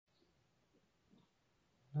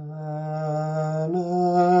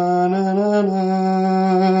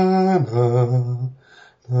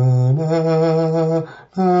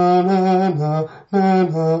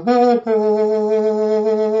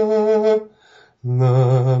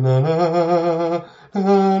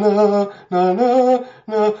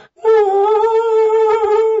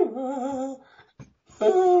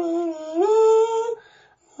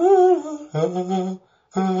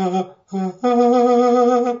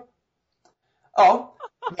Ja.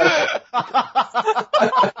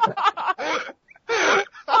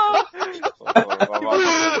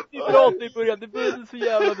 Det är bra i början, det började så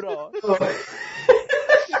jävla bra.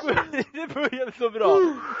 Det började så bra.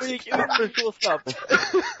 Det gick ut för så snabbt.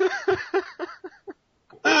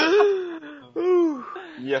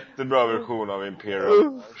 Jättebra version av Imperial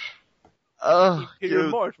March. Imperial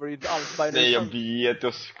March var det inte alls by Nej, jag vet,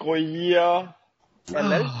 jag skojar.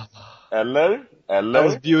 Eller? That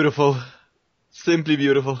was beautiful. Simply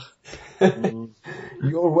beautiful.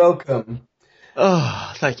 You're welcome.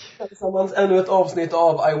 Tack. Tillsammans ännu ett avsnitt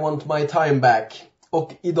av I want my time back.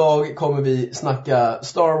 Och idag kommer vi snacka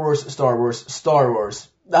Star Wars.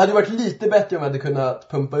 Det hade varit lite bättre om vi hade kunnat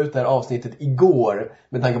pumpa ut det här avsnittet igår,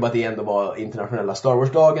 med tanke på att det ändå var internationella Star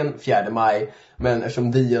Wars-dagen, 4 maj. Men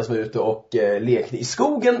eftersom Diaz var ute och lekte i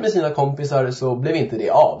skogen med sina kompisar så blev inte det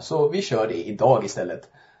av. Så vi kör det idag istället.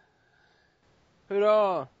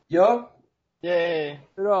 Hurra! Ja. Yay!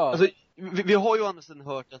 Hurra! Alltså, vi har ju Andersen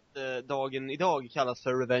hört att dagen idag kallas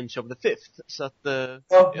för Revenge of the Fifth. Så att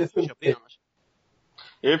Ja, jag får köpa det annars.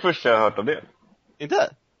 Det är första jag har hört av det. Inte?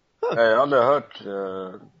 Jag har aldrig hört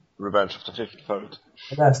Revenge of the Fifth förut.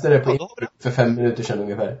 Jag läste det på Ja, då har Imgur för 5 minuter sedan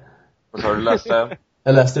ungefär. Vad sa du, läste?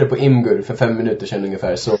 Jag läste det på Imgur för 5 minuter sedan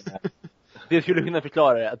ungefär. Så Det skulle kunna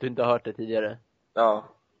förklara det, att du inte har hört det tidigare. Ja.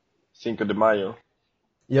 Cinco de Mayo.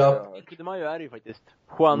 ja. Cinco de Mayo är det ju faktiskt.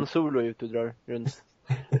 Juan Solo är ute och drar runt.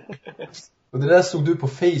 Och det där såg du på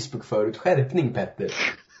Facebook förut. Skärpning, Petter.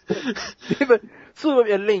 Så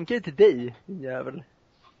jag länkar till dig, jävel.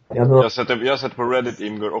 Jag har sett på Reddit,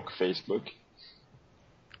 Imgur och Facebook.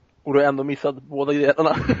 Och du har ändå missat båda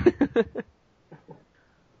grejerna.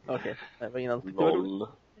 Okej, det var innan. Noll.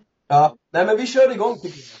 Ja, nej men vi kör igång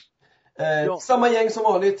tycker jag. Ja. Samma gäng som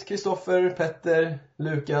vanligt. Kristoffer, Petter,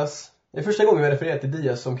 Lukas. Det är första gången vi refererar till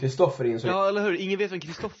Diaz som Kristoffer insåg. Ja, eller hur? Ingen vet vem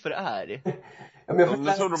Kristoffer är. Ja, men jag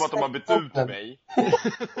Nu tror de att de har bytt ut mig.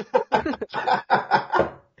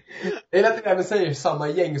 Det är lätt att vi även säger samma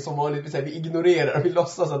gäng som vanligt. Vi säger vi ignorerar och vi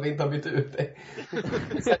låtsas att vi inte har bytt ut det.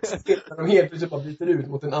 De helt plötsligt bara byter ut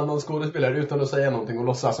mot en annan skådespelare utan att säga någonting och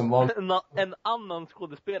låtsas som vanligt. En annan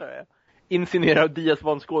skådespelare insinuerar att Diaz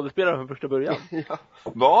var en skådespelare från första början. Ja.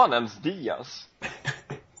 Var han ens Diaz?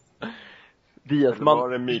 Diaz, Eller var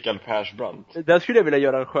det Mikael Persbrandt? där skulle jag vilja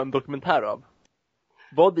göra en skön dokumentär av.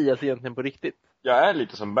 Var Diaz egentligen på riktigt? Jag är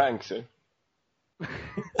lite som Banksy.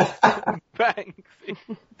 Banksy.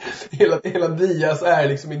 Hela Diaz är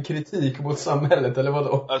liksom en kritik mot samhället, eller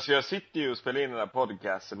vadå? Alltså jag sitter ju och spelar in den här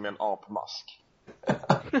podcasten med en apmask.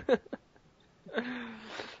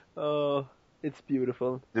 Oh, it's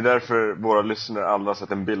beautiful. Det är därför våra lyssnare aldrig har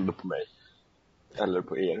sett en bild på mig. Eller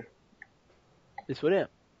på er. Det är så det är.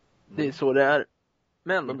 Det är så det är.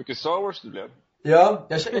 Vad Men mycket Star Wars det blev. Ja,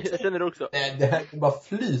 jag jag känner det också. Nej, det här bara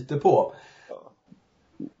flyter på. Ja.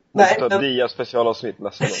 Nej, Ta men, Diaz specialavsnitt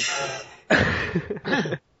nästa gång.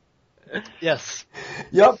 Yes.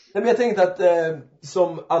 ja, men jag tänkte att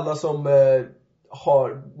som alla som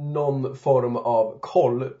har någon form av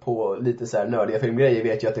koll på lite så här nördiga filmgrejer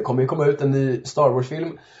vet ju att det kommer ju komma ut en ny Star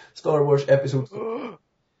Wars-film. Star Wars Episod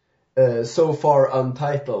So Far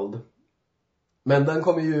Untitled. Men den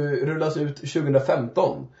kommer ju rullas ut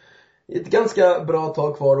 2015. Ett ganska bra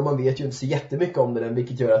tag kvar och man vet ju inte så jättemycket om den,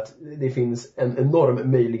 vilket gör att det finns en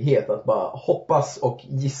enorm möjlighet att bara hoppas och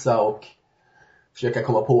gissa och försöka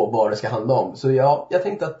komma på vad det ska handla om. Så ja, jag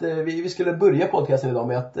tänkte att vi skulle börja podcasten idag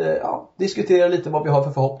med att diskutera lite vad vi har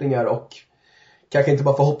för förhoppningar och kanske inte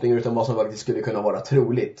bara förhoppningar utan vad som faktiskt skulle kunna vara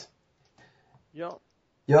troligt. Ja.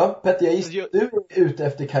 Ja, Petter, jag gissar du är ute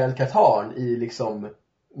efter Kyle Katarn i liksom...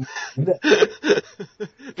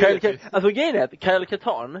 Alltså grejen är att Kyle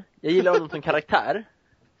Katarn, jag gillar honom som karaktär.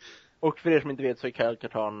 Och för er som inte vet så är Kyle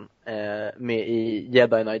Katarn med i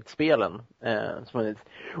Jedi Knight-spelen.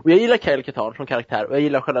 Och jag gillar Kyle Katarn som karaktär och jag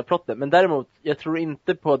gillar själva plotten. Men däremot, jag tror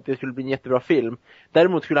inte på att det skulle bli en jättebra film.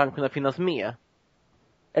 Däremot skulle han kunna finnas med.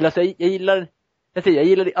 Eller alltså, jag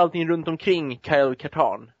gillar allting runt omkring Kyle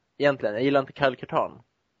Katarn. Egentligen, jag gillar inte Kyle Katarn.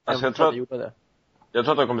 Alltså jag tror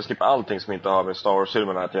att de kommer skippa allting som inte har med Star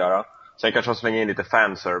Wars-filmerna att göra. Sen kanske de slänger in lite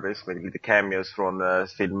fanservice med lite cameos från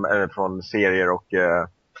film, från serier och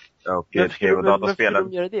tv- och dataspelen. Varför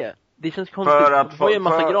de göra det? Det känns konstigt, det var ju en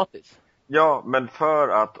massa gratis. Ja, men för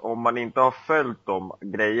att om man inte har följt de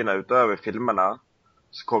grejerna utöver filmerna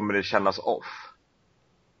så kommer det kännas off.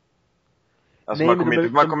 Alltså nej,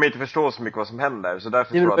 man kommer inte förstå så mycket vad som händer. Så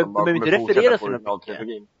därför tror jag att de bara kommer fortsätta på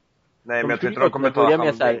originaltrilogin. Nej, men jag tror inte de kommer ta börja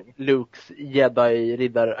med så här Lukes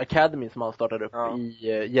Jedi-riddar Academy som han startade upp i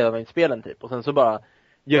Jedi-spelen typ. Och sen så bara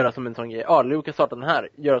göra som en sån grej. Ja, Luke har startat den här.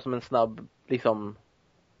 Göra som en snabb, liksom,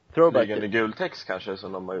 throwback. Liggande gul text kanske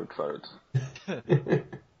som de har gjort förut.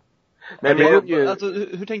 Nej, men alltså,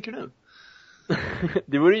 hur tänker du nu?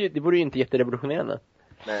 det vore ju inte jätterevolutionerande.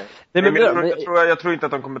 Nej, men jag tror inte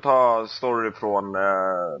att de kommer ta story från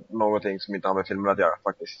någonting som inte har med filmen att göra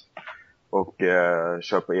faktiskt. Och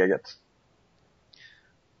kör på eget.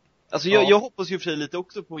 Alltså jag hoppas ju för sig lite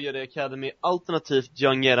också på Jedi Academy alternativt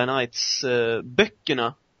Young Jedi Knights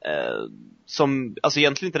böckerna. Som alltså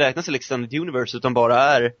egentligen inte räknas till Extended Universe utan bara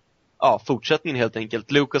är fortsättningen helt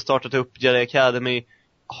enkelt. Luke har startat upp Jedi Academy.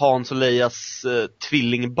 Hans och Leias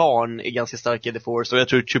tvillingbarn är ganska starka i The Force. Och jag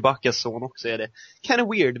tror Chewbacca's son också är det. Kind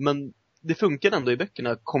of weird, men det funkar ändå i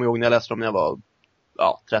böckerna. Kommer jag ihåg när jag läste dem när jag var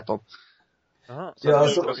 13.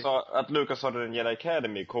 Att Lucas startade en Jedi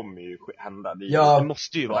Academy kommer ju hända. Det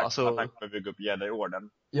måste ju vara. Att han kommer bygga upp Jedi-orden.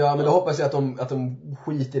 Ja, men då hoppas jag att de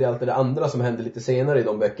skiter i allt det andra som hände lite senare i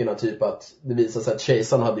de böckerna. Typ att det visar sig att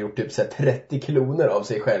kejsaren hade gjort typ så här 30 kloner av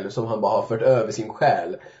sig själv som han bara har fört över sin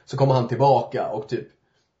själ. Så kommer han tillbaka och typ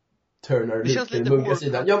turnar lite till den mörka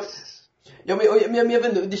sidan. Men jag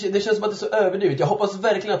vet inte, det känns som att det är så överdrivet. Jag hoppas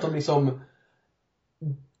verkligen att de liksom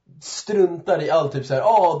struntar i allt typ så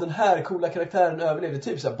här. Den här coola karaktären överlevde,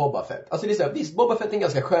 typ så här Boba Fett. Alltså det är så här, visst, Boba Fett är en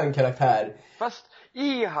ganska skön karaktär. Fast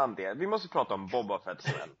är han det? Vi måste prata om Boba Fett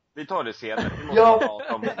sen. Vi tar det senare. Vi måste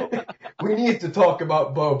prata om We need to talk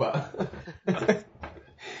about Boba.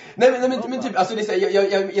 Nej men typ, alltså det är så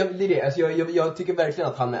här, jag tycker verkligen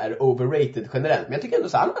att han är overrated generellt. Men jag tycker ändå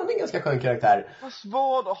så han är en ganska skön karaktär. Fast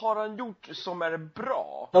vad har han gjort som är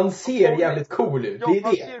bra? Han ser jävligt cool ut, det är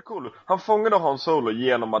han ser cool ut. Han fångade Han Solo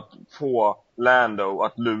genom att få Lando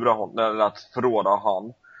att lura honom, eller att förråda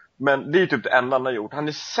han. Men det är typ det enda han har gjort. Han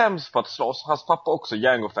är sämst på att slåss. Hans pappa också,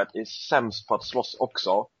 Jango Fett, är sämst på att slåss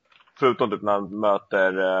också. Förutom typ när han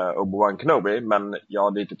möter Obi-Wan Kenobi. Men ja,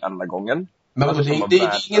 det är typ enda gången. Men alltså, det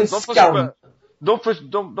är ingen skam.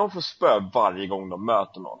 De får spö varje gång de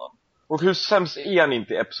möter någon. Och hur sämst är han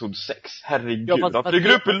inte i Episod 6? Herregud, han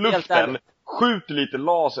flyger upp i luften, skjuter lite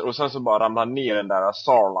laser och sen så bara ramlar ner den där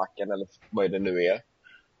Sarlacken eller vad det nu är.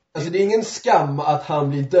 Alltså det är ingen skam att han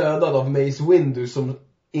blir dödad av Mace Windu som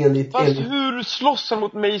hur slåss han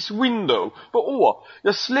mot Mace Windu?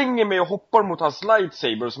 Jag slänger mig och hoppar mot hans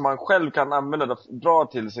lightsaber som han själv kan använda dra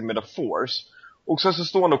till sig med The Force. Och sen så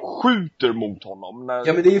står han och skjuter mot honom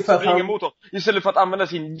när men det är ju för att han mot honom, istället för att använda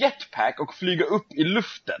sin jetpack och flyga upp i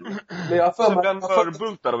luften. Men jag så blir han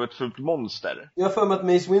förbultad av ett fult monster. Jag har för mig att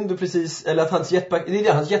Mace Windu precis, eller att hans jetpack,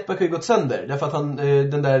 hans jetpack har ju gått sönder därför att han,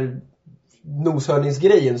 den där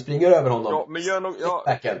noshörningsgrejen springer över honom. Ja, men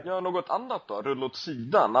gör något annat då. Rulla åt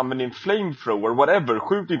sidan, använd en flamethrower, whatever.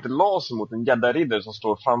 Skjut inte laser mot en Jedi-riddare som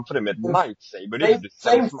står framför dig med ett lightsaber.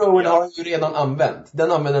 Flamethrower har han ju redan använt.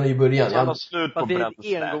 Den använder han ju i början. Han har slut på bränt och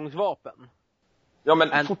ett engångsvapen. Ja,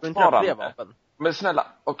 men fortfarande. Men snälla,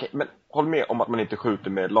 okej, men håll med om att man inte skjuter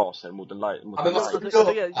med laser mot en light. Ja, men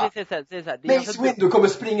Mace Windu kommer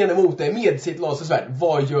springa emot dig med sitt lasersvärd.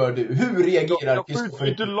 Vad gör du? Hur reagerar jag skjuter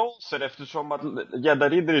inte laser eftersom att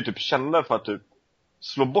Jedi-riddare är typ kända för att typ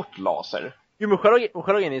slå bort laser. Jo, men själva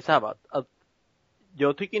är så här att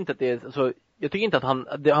jag tycker inte att det är alltså, jag tycker inte att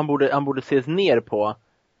han borde ses ner på,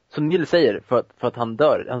 som Neil säger, för att han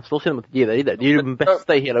dör. Han slåss mot Jedi-riddare. Det är ju den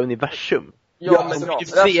bästa i hela universum.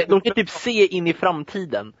 De kan typ se in i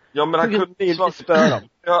framtiden. Ja, men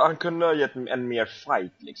han kunde ha gett en mer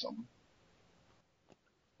fight liksom.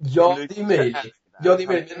 Ja, det är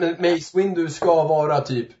möjligt. Men Mace Windu ska vara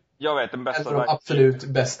typ jag vet, den bästa en av de absolut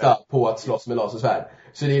bästa på att slåss med lasersvärd.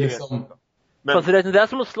 Så det är liksom fast det är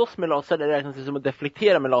som att slåss med laser, det räknas som att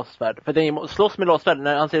deflektera med lasersvärd. För det är slåss med lasersvärd,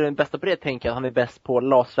 när han ser den bästa på det, tänker jag att han är bäst på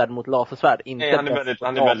lasersvärd mot lasersvärd. Inte han är väldigt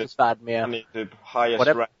med, han är typ highest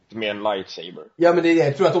rank med en lightsaber. Ja, men det är det.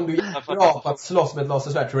 Jag tror att om du är bra på att slåss med ett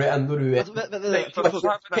lasersvärd, tror jag ändå du är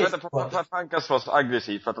för att han kan slåss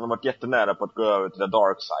aggressivt, för att han har varit jättenära på att gå över till the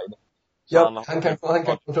dark side. Ja, han kan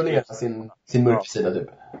kontrollera sin mörka sida typ.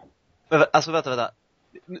 Alltså vänta.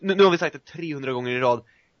 Nu har vi sagt det 300 gånger i rad.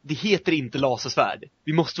 Det heter inte lasersvärd.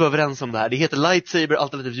 Vi måste vara överens om det här. Det heter lightsaber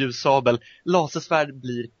alternativt ljussabel. Lasersvärd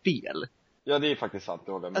blir fel. Ja, det är faktiskt sant,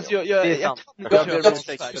 det håller jag med Alltså om. jag sant. kan Jag köra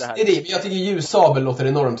tycker- det här. det är det, men jag tycker ljussabel låter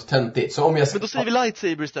enormt töntigt. Så om jag... Men då säger vi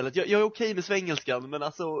lightsaber istället. Jag är okej med svengelskan, men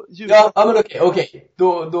alltså Ja, men okej.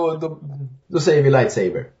 Då säger vi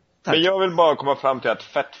lightsaber. Tack. Men jag vill bara komma fram till att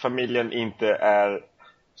Fett-familjen inte är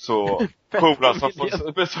så coola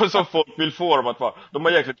som folk vill få dem att vara. De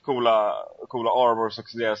har jäkligt coola armors och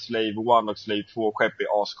deras Slave 1 och Slave 2 skepp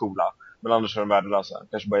är ascoola. Men annars är de värdelösa.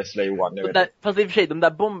 Kanske bara är Slave 1, jag vet inte. Fast i och för sig, de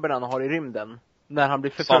där bomberna han har i rymden, när han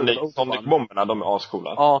blir förföljd av Sonic-bomberna, de är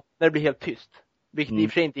ascoola. Ja, när det blir helt tyst. Vilket i och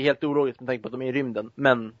för sig inte är helt ologiskt med tanke på att de är i rymden,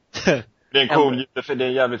 men... Det är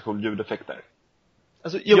en jävligt cool ljudeffekt där.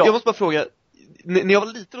 Alltså, jag måste bara fråga, när jag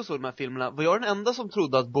var liten och såg de här filmerna, var jag den enda som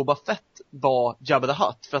trodde att Boba Fett var Jabba the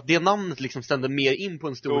Hutt? För att det namnet liksom stämde mer in på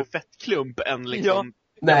en stor fettklump än liksom...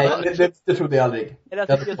 Nej, det trodde jag aldrig.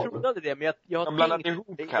 Eller alltså, jag trodde aldrig det, men jag De har blandar tänkt ihop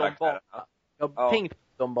i de karaktärerna. banorna. Jag har tänkt på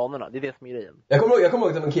de banorna, det är det som är grejen. Jag kommer ihåg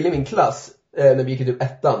att det var en kille i min klass när vi gick i typ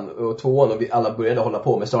 1:an och 2:an och vi alla började hålla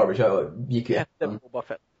på med Star Wars. Jag gick ju 1:an. Boba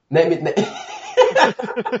Fett. Nej.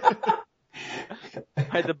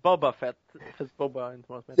 Han heter Boba Fett. Fast Boba är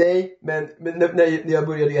inte vad som heter. Nej, men när jag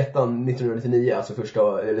började i 1:an 1999, alltså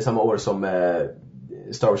eller samma år som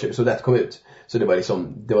Star Wars så det kom ut. Så det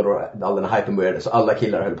var då all den här hypen började. Så alla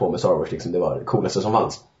killar höll på med Star Wars liksom, det var det coolaste som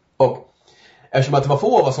fanns. Och eftersom att det var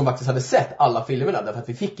få av oss som faktiskt hade sett alla filmerna, därför att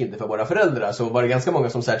vi fick inte för våra föräldrar, så var det ganska många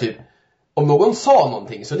som så här, typ, om någon sa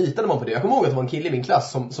någonting så litade man på det. Jag kommer ihåg att det var en kille i min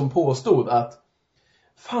klass som påstod att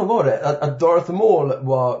fan var det? Att Darth Maul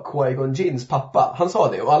var Qui-Gon Jinns pappa. Han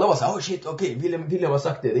sa det och alla var så här, shit, okej, William har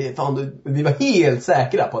sagt det. Det är fan, vi var helt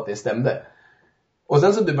säkra på att det stämde. Och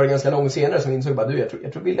sen så var det ganska långt senare som vi insåg bara, jag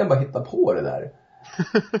tror William bara hittade på det där.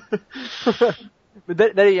 Men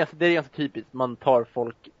det är ganska typiskt. Man tar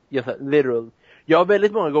folk literal. Jag har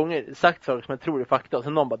väldigt många gånger sagt saker som jag tror är fakta. Och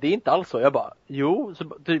sen någon bara, det är inte alls så. Jag bara, jo. Så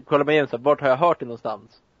typ kollar man igen så här, vart har jag hört det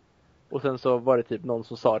någonstans? Och sen så var det typ någon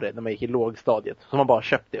som sa det när man gick i lågstadiet. Så man bara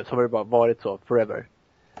köpte det. Och så har det bara varit så forever.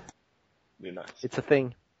 Det är nice. It's a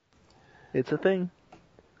thing. It's a thing.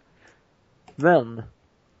 Men...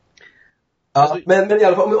 Ja, men i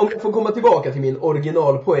alla fall, om jag får komma tillbaka till min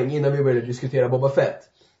originalpoäng innan vi började diskutera Boba Fett.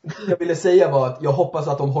 Jag ville säga var att jag hoppas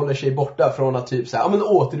att de håller sig borta från att typ så här,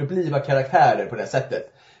 återuppliva karaktärer på det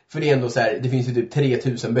sättet. För det är ändå så här, det finns ju typ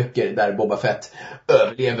 3000 böcker där Boba Fett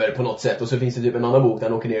överlever på något sätt. Och så finns det typ en annan bok där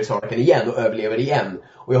han åker ner i Sarken igen och överlever igen.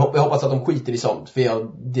 Och jag hoppas att de skiter i sånt,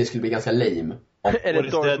 för det skulle bli ganska lame. Eller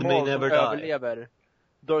Darth Maul som överlever.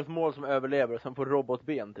 Darth Maul som överlever och sen får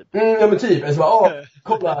robotben typ. Ja men typ, alltså bara,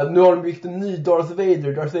 kolla, nu har de byggt en ny Darth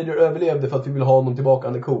Vader. Darth Vader överlevde för att vi vill ha honom tillbaka,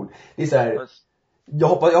 han är cool. Det är så här, jag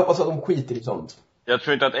hoppas att de skiter i sånt. Jag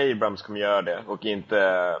tror inte att Abrams kommer göra det, och inte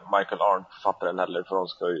Michael Arndt, författaren heller,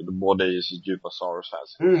 för de båda är ju så djupa Star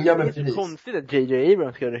Wars-fans. Ja, men det är så konstigt att J.J.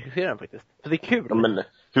 Abrams ska regissera den faktiskt. Så det är kul. Ja, men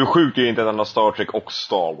hur sjukt är det inte att han har Star Trek och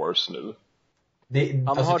Star Wars nu? Det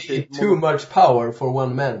är too much power for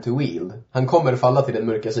one man to wield. Han kommer falla till den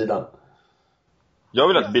mörka sidan. Jag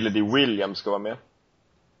vill att Billy D. Williams ska vara med.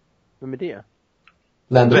 Vem är det?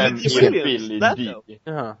 Lando. Vem är Billy D?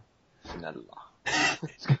 Jaha. Snälla.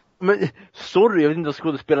 Men, sorry, jag vet inte vad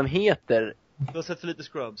skådespelaren heter. Du har sett för lite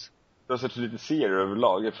Scrubs. Du har sett för lite serier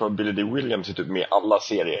överlag. Från Billy D. Williams är typ med alla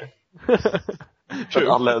serier. För att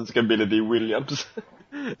alla älskar Billy D. Williams.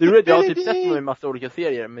 Det är roligt, jag har typ sett honom i massa olika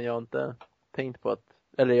serier, men jag har inte tänkt på att...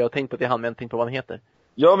 Eller jag har tänkt på att det är han, men jag har inte tänkt på vad han heter.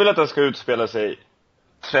 Jag vill att den ska utspela sig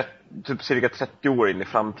typ cirka 30 år in i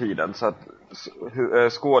framtiden. Så att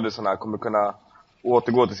skådisarna kommer kunna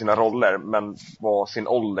återgå till sina roller, men vara sin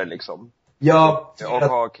ålder liksom. Ja.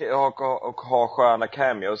 Och ha sköna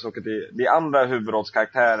cameos. Och det är andra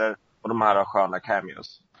huvudrollskaraktärer, och de här har sköna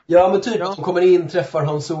cameos. Ja, men typ att de kommer in, träffar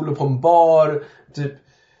Han Solo på en bar. Typ,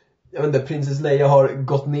 jag vet inte, Princess Leia har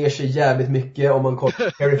gått ner sig jävligt mycket. Om man kollar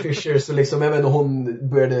Carrie Fisher så liksom, jag vet inte, hon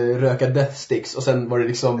började röka Death Sticks. Och sen var det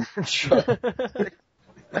liksom...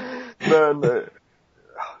 Men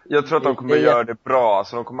jag tror att de kommer göra det bra.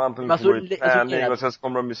 Så de kommer antagligen gå i träning, och sen så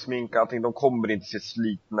kommer de ju sminka allting. De kommer inte se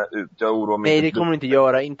slitna ut. Jag oroar mig. Nej, det kommer de inte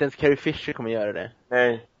göra. Inte ens Carrie Fisher kommer göra det.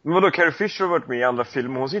 Nej. Men vadå, Carrie Fisher har varit med i andra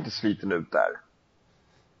filmer. Hon ser inte sliten ut där.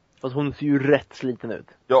 Fast hon ser ju rätt sliten ut.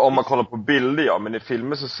 Ja, om man kollar på bilder, ja. Men i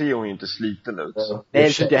filmer så ser hon ju inte sliten ut. Nej, det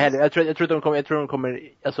tror inte jag heller. Jag tror att de kommer,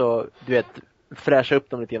 alltså, du vet, fräscha upp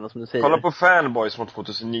dem lite grann, som du säger. Kolla på Fanboys från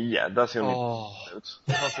 2009. Där ser hon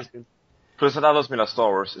inte ut. Plus att alla som gillar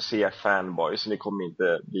Star Wars ser Fanboys, så ni kommer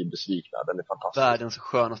inte bli besvikna. Den är fantastisk. Världens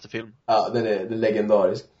skönaste film. Ja, den är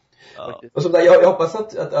legendarisk. Ja. Och så där, jag hoppas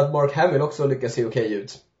att Mark Hamill också lyckas se okej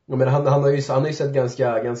ut. Jag menar, han har ju sett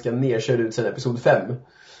ganska nedkörd ut sen Episod 5.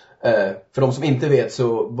 För de som inte vet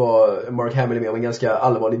så var Mark Hamill med om en ganska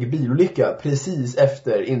allvarlig bilolycka precis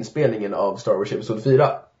efter inspelningen av Star Wars Episod 4.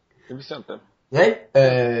 Det visste jag inte. Nej,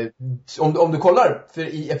 om du kollar, för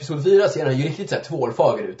i Episod 4 ser han ju riktigt så här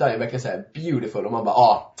tvålfager ut. Det är verkligen så här beautiful och man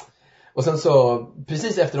bara Och sen så,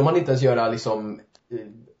 precis efter, de hade inte ens göra liksom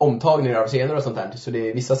omtagningar av scener och sånt där. Så det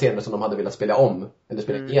är vissa scener som de hade velat spela om eller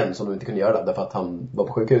spela igen som de inte kunde göra därför att han var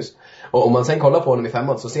på sjukhus. Och om man sen kollar på honom i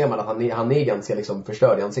 5:an så ser man att han är ganska liksom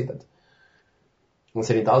förstörd i ansiktet. Han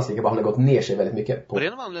ser inte alls lika bra, han har gått ner sig väldigt mycket på. Var det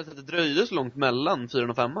en anledning att det dröjde så långt mellan 4:an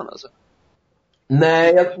och 5:an alltså?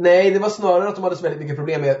 Nej, det var snarare att de hade så väldigt mycket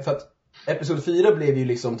problem med, för att Episod 4 blev ju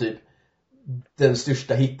liksom typ den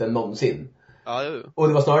största hitten någonsin. Ja, jo. Och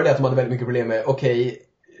det var snarare det att de hade väldigt mycket problem med, okej,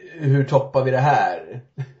 hur toppar vi det här?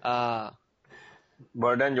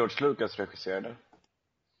 Var det den George Lucas regisserade?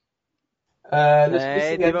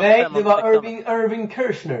 Nej, det var Irving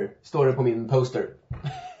Kershner, står det på min poster.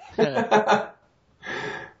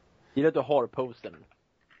 Gillar att du har postern.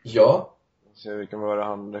 Ja. Se vilken var det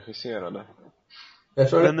han regisserade? Jag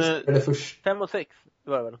tror det först. 5 och 6,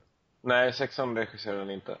 det var det väl? Nej, 6:an regisserade han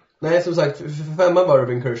inte. Nej, som sagt, 5:an var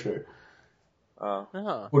Irving Kershner. Ja.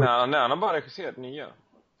 Jaha. Nej, han har bara regisserat nya.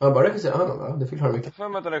 Han bara regisserade, det förklarar mycket.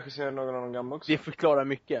 5 att han regisserade någon av de gamla också. Det förklarar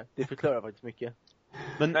mycket, det förklarar faktiskt mycket.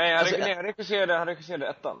 Men, Nej, alltså, han regisserade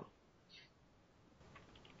 1:an.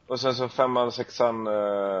 Och sen så 5:an, 6:an,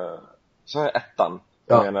 så är 1:an.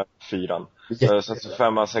 Jag menar 4:an. Sen så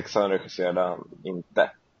 5:an, 6:an regisserade han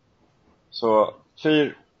inte. Så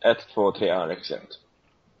 4, 1, 2, 3 har han regisserat.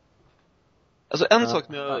 Alltså en sak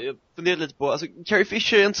som jag funderade lite på, alltså Carrie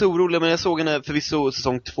Fisher är inte så orolig, men jag såg henne förvisso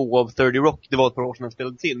säsong 2 av 30 Rock, det var ett par år sedan jag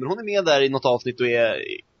spelade till, men hon är med där i något avsnitt och är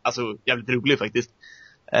alltså jävligt rolig faktiskt.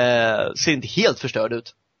 Ser inte helt förstörd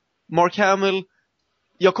ut. Mark Hamill,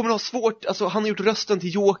 jag kommer ha svårt, alltså han har gjort rösten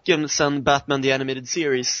till Jokern sen Batman The Animated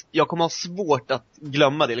Series. Jag kommer ha svårt att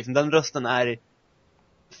glömma det liksom. Den rösten är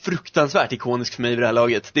fruktansvärt ikonisk för mig vid det här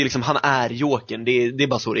laget. Det är liksom, han är Jokern, det är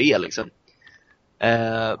bara så det är liksom.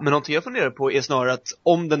 Men någonting jag funderar på är snarare att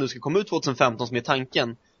om den nu ska komma ut 2015 som är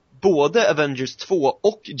tanken, både Avengers 2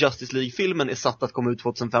 och Justice League-filmen är satt att komma ut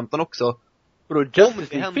 2015 också. Och då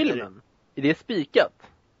Justice League-filmen? Är det spikat?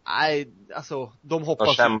 Nej, alltså de hoppas.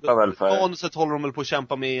 De kämpar väl för. Manuset håller de väl på att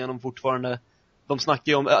kämpa med igenom fortfarande. De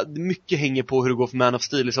snackar ju om, mycket hänger på hur det går för Man of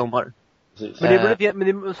Steel i sommar.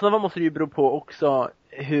 Men sådana måste det ju bero på också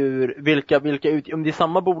vilka om det är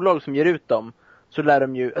samma bolag som ger ut dem, så lär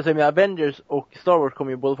de ju, alltså med Avengers och Star Wars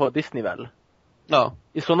kommer ju båda få Disney väl? Ja.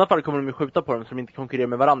 I sådana fall kommer de ju skjuta på dem så de inte konkurrerar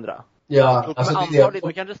med varandra. Ja, alltså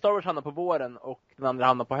då kanske Star Wars hamnar på våren och den andra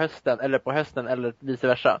hamnar på hösten eller vice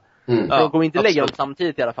versa. Så de kommer inte lägga dem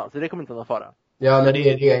samtidigt i alla fall, så det kommer inte vara fara. Ja, men det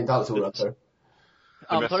är jag inte alls oroad för.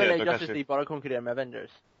 Antagligen är Justice League bara konkurrerar med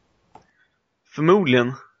Avengers.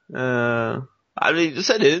 Förmodligen. Jag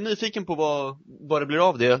är nyfiken på vad det blir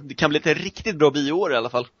av det. Det kan bli ett riktigt bra bioår i alla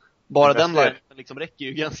fall. Bara den linen liksom räcker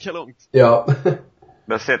ju ganska långt. Ja.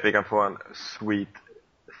 Jag har sett att vi kan få en sweet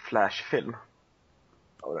Flash-film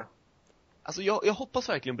av det. Alltså jag hoppas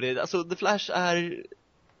verkligen på det. Alltså The Flash är,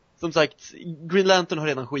 som sagt, Green Lantern har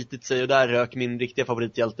redan skitit sig och där rök min riktiga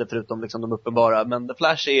favorithjälte förutom liksom de uppenbara. Men The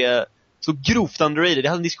Flash är så grovt underrated. Jag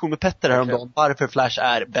hade en diskussion med Petter häromdagen varför Flash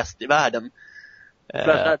är bäst i världen.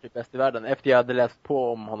 Flash är typ bäst i världen efter jag hade läst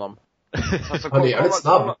på om honom. Alltså, Han är jävligt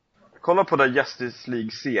snabb. Kolla på den Justice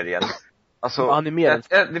League-serien. Alltså,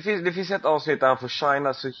 det finns ett avsnitt där han får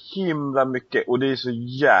shina så himla mycket. Och det är så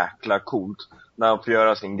jäkla coolt när han får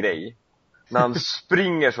göra sin grej. När han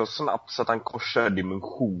springer så snabbt så att han korsar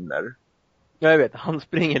dimensioner. Ja, jag vet. Han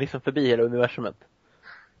springer liksom förbi hela universumet.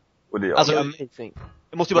 Och det är alltså, amazing.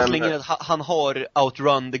 Jag måste ju bara slänga in att han har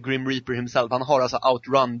outrun the Grim Reaper himself. Han har alltså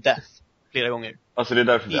outrun death flera gånger. Alltså det är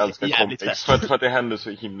därför jag älskar comics. För att det händer så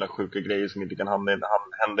himla sjuka grejer som inte kan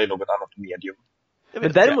hända i något annat medium.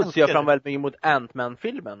 Men däremot ser jag fram väldigt mycket mot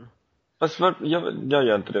Ant-Man-filmen. Alltså, jag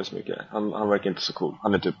gör inte det så mycket. Han verkar inte så cool.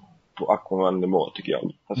 Han är typ på Aquaman-nivå tycker jag.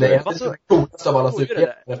 Alltså, nej, det är så coolast av alla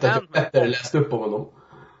superhjältar efter att Petter läst upp om honom.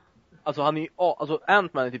 Alltså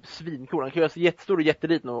Ant-Man är typ svincool. Han kan göra sig jättestor och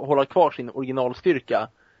jätteliten och hålla kvar sin originalstyrka.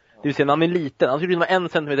 Det vill säga när han är liten. Han skulle vara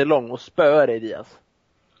 1 centimeter lång och spöar dig, Diaz.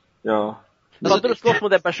 Ja. Fattar du slåss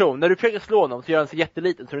mot en person? När du försöker slå honom så gör han sig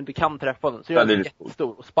jätteliten så du inte kan träffa honom. Så gör han sig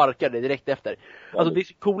jättestor och sparkar dig direkt efter. Alltså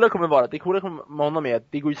det coola kommer med honom är att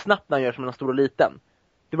det går ju snabbt när han gör som en stor och liten.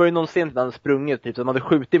 Det var ju någon scen när han sprungit typ, så han hade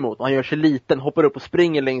skjutit emot och han gör sig liten, hoppar upp och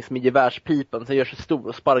springer längs med gevärspipen, sen gör sig stor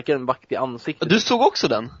och sparkar en vakt i ansiktet. Du såg också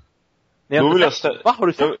den? Nej, Va, har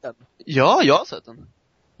du sett den? Ja, jag har sett den.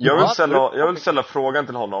 Jag vill ställa frågan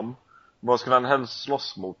till honom. Vad skulle han helst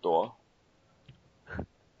slåss mot då?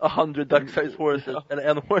 100 duck-sized horses, eller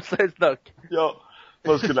en horse-sized duck. Ja,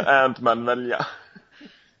 vad skulle Ant-Man välja?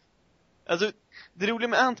 Alltså, det roliga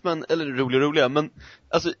med Ant-Man, eller roliga, men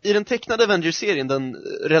alltså i den tecknade Avengers-serien, den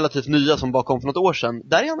relativt nya som bara kom för något år sedan,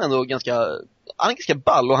 där är han ändå ganska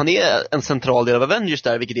ball, och han är en central del av Avengers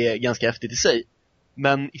där, vilket är ganska häftigt i sig.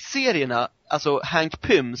 Men i serierna, alltså Hank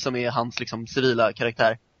Pym, som är hans liksom civila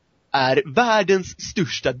karaktär, är världens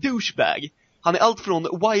största douchebag. Han är allt från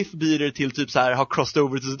wife-beater till typ så här har crossed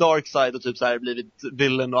over to the dark side och typ så här blivit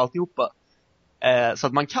villain och alltihopa. Så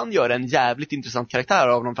att man kan göra en jävligt intressant karaktär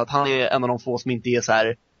av honom, för att han är en av de få som inte är så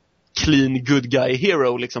här clean good guy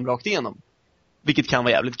hero liksom rakt igenom. Vilket kan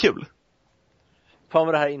vara jävligt kul. Fan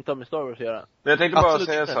vad det här inte har med Star Wars att göra. Men jag tänkte bara Absolut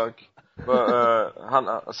säga en inte. sak. Han,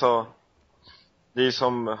 alltså, det är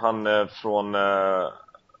som han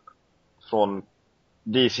från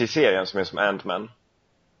DC-serien som är som Ant-Man.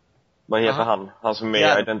 Vad heter han? Han som är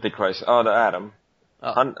med i Identity Crisis. Ja, det är Adam.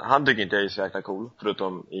 Ja. Han tycker inte jag är så jäkla cool,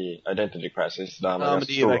 förutom i Identity Crisis där han Ja, är men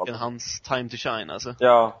det är stor. verkligen hans time to shine alltså.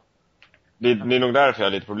 Ja. Det är nog därför jag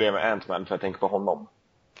har lite problem med Ant-Man, för jag tänker på honom.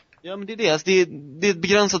 Ja, men det är det. Alltså, det är ett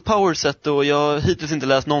begränsat powerset, och jag har hittills inte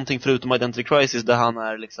läst någonting förutom Identity Crisis där han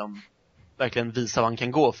är liksom verkligen visar vad han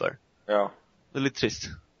kan gå för. Ja. Det är lite trist.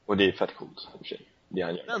 Och det är fett coolt i och för sig. Det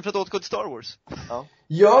han gör. Men för att återgå till Star Wars.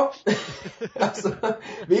 Ja, alltså,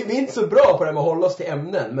 vi är inte så bra på det med att hålla oss till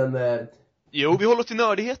ämnen, men Jo, vi håller oss till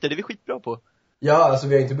nördigheter, det är vi skitbra på. ja, alltså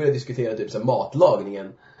vi har inte börjat diskutera typ så här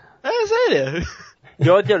matlagningen. Nej, jag säger det.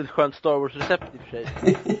 Jag har ett jävligt skönt Star Wars-recept i och för sig.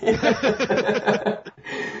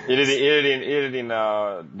 Är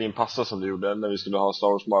det din pasta som du gjorde när vi skulle ha Star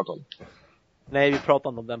Wars Marathon? Nej, vi pratade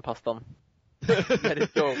inte om den pastan.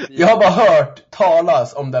 Jag har bara hört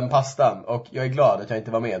talas om den pastan, och jag är glad att jag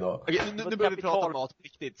inte var med då. Okej, nu börjar vi prata om mat på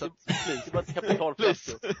riktigt, så Det var ett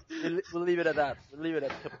kapitalfiasko. We'll leave it at that. We'll leave it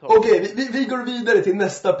at kapital. Okej, vi går vidare till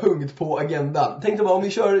nästa punkt på agendan. Tänkte bara om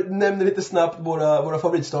vi nämner lite snabbt våra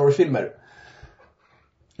favorit Star Wars-filmer.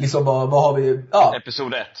 Liksom vad har vi? Ja.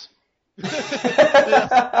 Episod 1.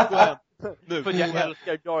 gå hem. Nu. För jag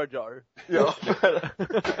älskar Jar Jar. Ja.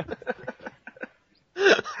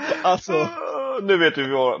 Alltså, Nu vet vi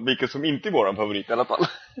vilken som inte är våran favorit i alla fall.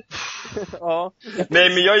 Ja. Nej,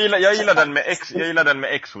 men jag gillar den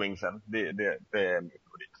med X-wingsen. Det är min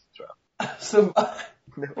favorit, tror jag. Så,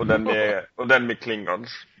 Och den med Klingons.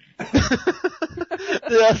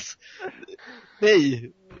 yes.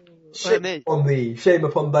 Nej. Nej. shame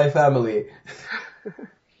upon thy family.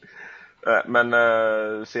 Men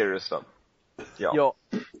serious då. Ja.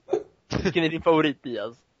 Vilken är din favorit,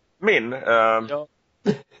 Diaz? Min? Ja.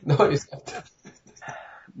 Det har vi sett.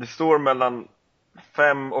 Det står mellan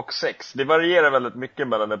 5 och 6. Det varierar väldigt mycket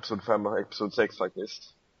mellan episod 5 och episod 6 faktiskt.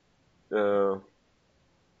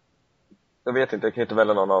 Jag vet inte, jag kan inte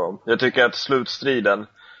välja någon av dem. Jag tycker att slutstriden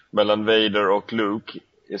mellan Vader och Luke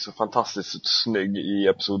är så fantastiskt snygg i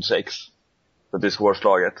episod 6. Så det är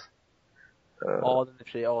svårslaget. Ja, den är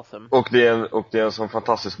för sig awesome. Och det är en sån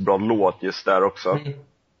fantastiskt bra låt just där också.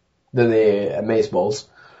 Den är Amazeballs.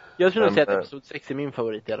 Jag tror nog säga att episod 6 är min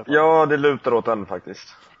favorit i alla fall. Ja, det lutar åt den faktiskt.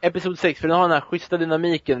 Episod 6, för den har den här schyssta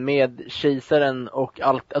dynamiken med kejsaren och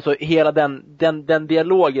allt, alltså hela den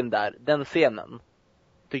dialogen där, den scenen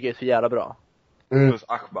tycker jag är så jävla bra. Plus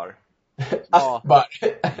Akbar. Akbar.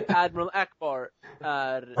 Admiral Akbar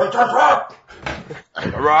är...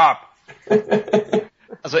 Rap!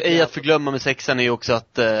 Alltså, ej att förglömma med 6an är ju också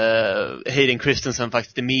att Hayden Christensen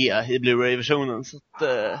faktiskt är med i Blu-ray-versionen. Så att...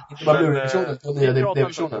 Inte bara Blu-ray-versionen, utan nya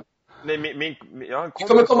DVD-versionen. Nej, jag har en Vi kompis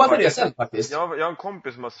kommer komma som till det sen faktiskt. Jag har en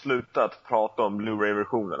kompis som har slutat prata om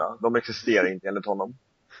Blu-ray-versionerna. De existerar inte enligt honom.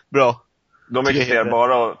 Bra. De existerar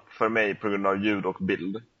bara för mig på grund av ljud och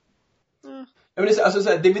bild. Jag vill säga, alltså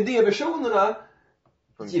såhär, DVD-versionerna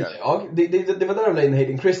gillar jag. Det var där de la in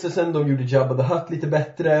Hayden Christensen, de gjorde Jabba the Hutt lite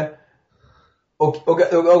bättre.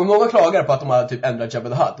 Och många klagar på att de har typ ändrat Jabba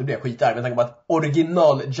the Hutt, och det är skitarg. Men jag tänker på att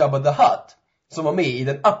original Jabba the Hutt, som var med i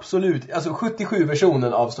den absolut, alltså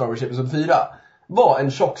 77-versionen av Star Wars Episod 4, var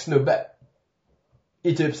en tjock snubbe.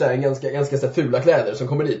 I typ såhär en ganska så fula kläder, som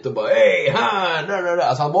kommer dit och bara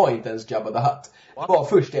alltså han var inte ens Jabba the Hutt. Det var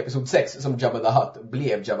först i Episod 6 som Jabba the Hutt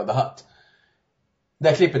blev Jabba the Hutt. Det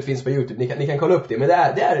här klippet finns på YouTube, ni kan kolla upp det. Men det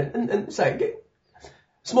är en så här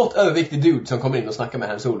smått överviktig dude som kommer in och snackar med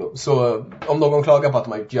Han Solo. Så om någon klagar på att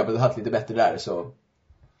de har gjort Jabba the Hutt lite bättre där, så...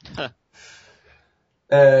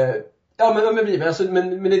 Ja, men det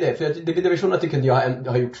är det. För DVD-versionen tycker inte jag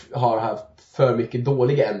har haft för mycket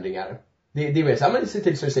dåliga ändringar. Det är mer så här, men se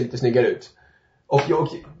till så det ser lite snyggare ut. Och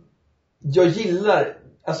jag gillar,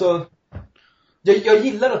 alltså... Jag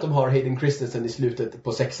gillar att de har Hayden Christensen i slutet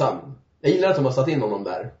på 6an. Jag gillar att de har satt in honom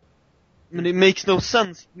där. Men det makes no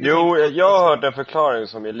sense. Jo, jag har hört en förklaring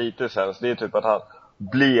som är lite sens. Det är typ att han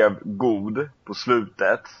blev god på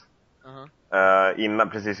slutet.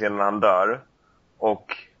 Precis innan han dör.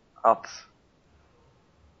 Och att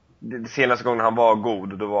det senaste gången han var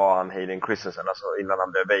god, då var han Hayden Christensen, alltså innan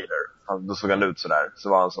han blev Vader. Då såg han ut sådär, så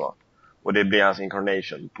var han så. Och det blev hans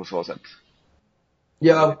incarnation på så sätt.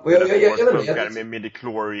 Ja, och jag vet inte. Med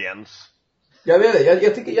midichlorians. Jag vet det,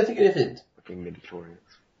 jag tycker det är fint. Midichlorians.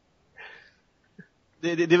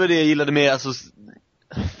 Det var det jag gillade med, alltså...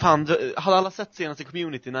 Fan, hade alla sett senaste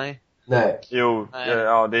Community? Nej. Jo, Nej.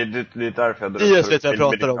 Ja, det är därför jag... Jag vet vad jag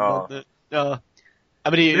pratar om. Ja. Ja.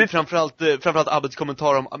 Ja, men det är framförallt Abbots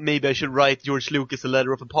kommentar om maybe I should write George Lucas a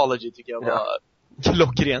letter of apology tycker jag var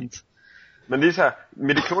klockrent. Men det är så här,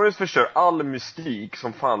 midichlorians förstör all mystik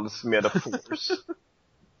som fanns med The Force.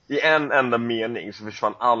 I en enda mening så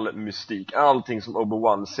försvann all mystik. Allting som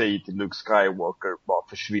Obi-Wan säger till Luke Skywalker bara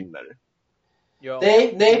försvinner. Ja.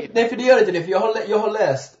 Nej, för det gör inte det. För jag har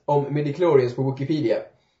läst om midichlorians på Wikipedia.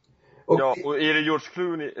 Och ja, och är det George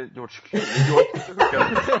Clooney? Eller,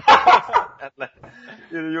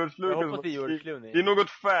 är det George Lucas? Jag hoppas det är George Clooney. Det är något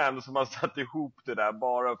fan som har satt ihop det där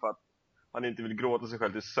bara för att han inte vill gråta sig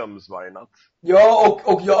själv till sömns varje natt. Ja,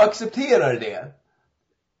 och jag accepterar det.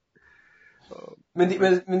 Men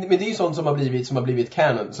det är ju sånt som har blivit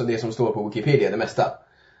canon, så det som står på Wikipedia, det mesta.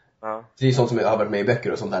 Ja. Det är sånt som har varit med i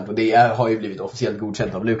böcker och sånt där. Och det har ju blivit officiellt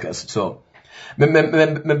godkänt av Lucas. Så.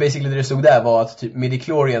 Men basically det stod där var att typ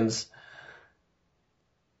midichlorians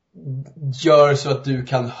gör så att du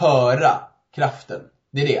kan höra kraften.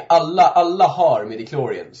 Det är det. Alla har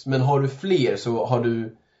midichlorians. Men har du fler så har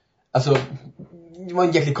du... Alltså, det var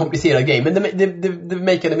en jäkligt komplicerad grej. Men det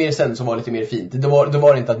makeade mer sens som var lite mer fint. Det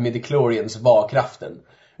var inte att midichlorians var kraften.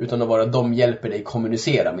 Utan det var att de hjälper dig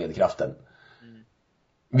kommunicera med kraften.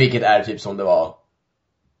 Vilket är typ som det var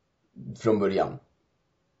från början.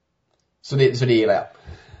 Så det gillar jag.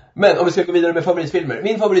 Men om vi ska gå vidare med favoritfilmer.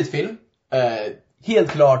 Min favoritfilm,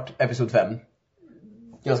 helt klart Episod 5.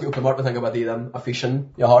 Ganska uppenbart med tanke på att det är den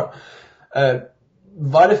affischen jag har.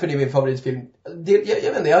 Varför det är min favoritfilm? Jag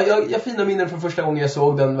vet inte, jag fina minnen från första gången jag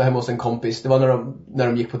såg den var hemma hos en kompis. Det var när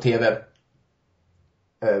de gick på tv.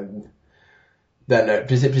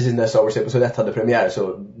 Precis när Star Wars Episod 1 hade premiär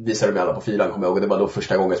så visade de alla på 4, kommer jag ihåg. Och det var då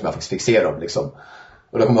första gången som jag faktiskt fick se dem liksom.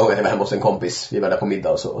 Och då kommer jag ihåg att jag var hemma hos en kompis. Vi var där på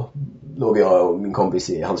middag och så låg jag och min kompis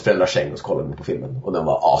i hans föräldrars säng och så kollade på filmen. Och den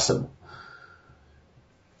var awesome.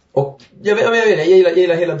 Och jag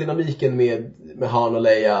gillar hela dynamiken med Han och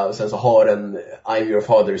Leia. Och sen så har den I'm Your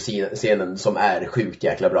Father-scenen som är sjukt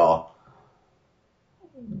jäkla bra.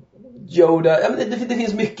 Yoda, det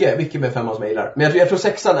finns mycket med 5an som jag gillar. Men jag tror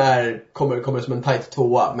 6an kommer som en tight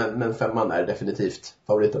 2, men 5an är definitivt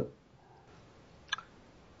favoriten.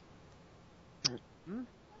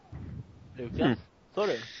 Lukas,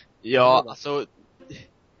 sorry. Ja, alltså...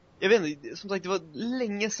 Jag vet inte, som sagt det var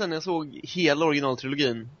länge sedan jag såg hela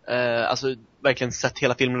originaltrilogin. Alltså verkligen sett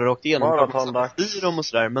hela filmen rakt igenom. Dem och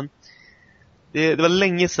sådär, men det var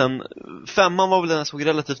länge sedan. 5an var väl den jag såg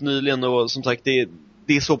relativt nyligen och som sagt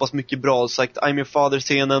det är så pass mycket bra. Sagt, I'm Your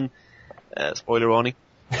Father-scenen, spoiler warning.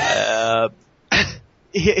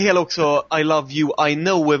 Hela också I Love You, I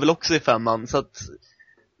Know är väl också i 5an. Så att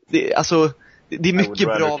det är mycket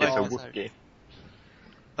bra verkligen.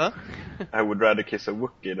 I would rather kiss a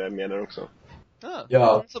Wookiee, det menar också.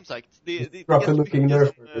 Ja. Som sagt, det är ganska looking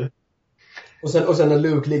nerve. Och sen när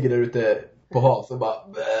Luke ligger där ute på havet och bara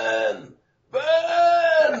Ben!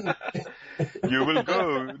 You will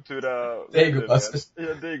go to the Dagobus.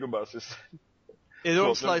 Ja, Dagobus. Är det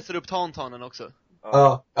de slicer upp tantanen också?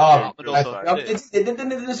 Ja. Men då så,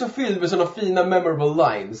 den är så fylld med såna fina memorable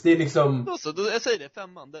lines. Det är liksom... Jag säger det,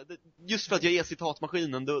 5an. Just för att jag är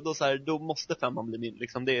citatmaskinen, då måste 5an bli min.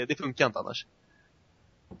 Liksom. Det funkar inte annars.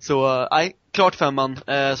 Så, nej, klart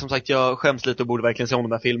 5an. Som sagt, jag skäms lite och borde verkligen se om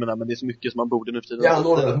de här filmerna. Men det är så mycket som man borde nu för tiden. Jag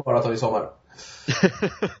anordnar ett maraton i sommar.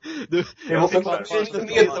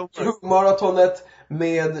 Maratonet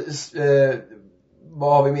med...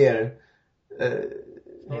 vad har vi mer?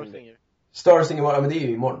 Star Singer, men det är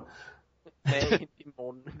ju imorgon. Nej, inte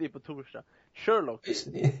imorgon. Det är på torsdag. Sherlock.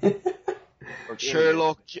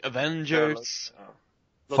 Sherlock, Avengers.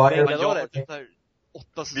 Fire.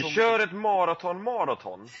 Vi kör ett maraton.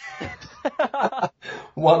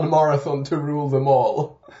 One marathon to rule them all.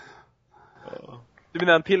 Du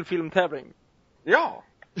menar en till filmtävling? Ja.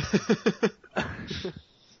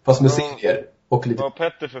 Fast med serier och lite... Vad har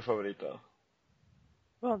Petter för favoriter?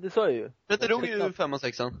 Ja, det sa jag ju. Petter drog ju 5an,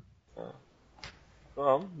 6an.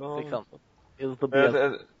 Ja. 6an.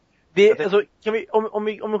 Det, alltså, kan vi, om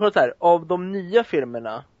vi kollar så här, av de nya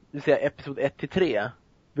filmerna, du säger Episod 1-3,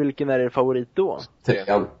 Vilken är er favorit då?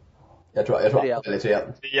 Trean. Jag tror Trean. eller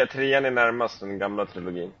trean. Trean är närmast den gamla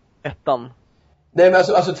trilogin. Ettan. Nej men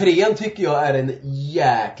alltså trean tycker jag är en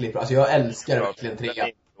jäkligt bra. Alltså jag älskar verkligen trean. Den är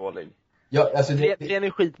inte dålig. Ja, alltså Trean är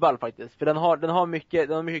skitball faktiskt. För den har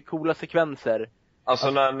mycket coola sekvenser.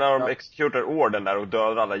 Alltså när de exekuterar orden där och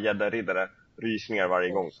dödar alla Jedi-riddare, rysningar varje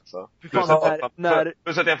gång så. Plus att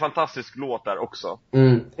det är en fantastisk låt där också.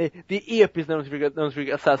 Det är episkt när de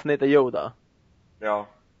försöker assassinata Yoda. Ja.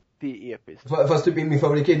 Det är episkt. Fast typ min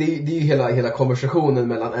favorit det är ju hela konversationen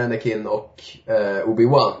mellan Anakin och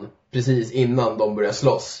Obi-Wan precis innan de börjar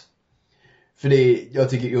slåss. För jag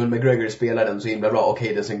tycker Ewan McGregor spelar den så himla bra, och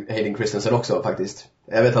Hayden Christensen också faktiskt.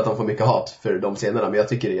 Jag vet att de får mycket hat för de scenerna, men jag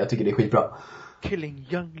tycker det är skitbra. Killing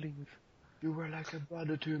younglings. You were like a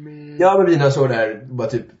brother to me. Ja, men mina så där bara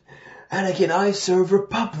typ Anakin, I serve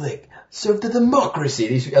Republic, serve the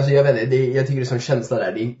democracy. Alltså jag vet inte, jag tycker det är sån känsla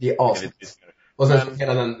där. Det är awesome. Och sen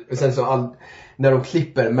när de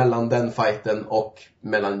klipper mellan den fighten och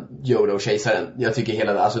mellan Yoda och kejsaren. Jag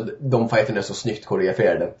tycker alltså de fighten är så snyggt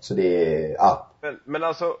koreograferade. Så det är, Men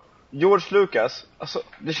alltså, George Lucas, alltså,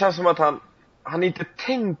 det känns som att han inte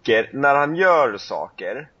tänker när han gör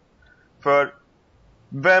saker. För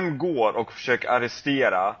vem går och försöker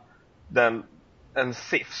arrestera en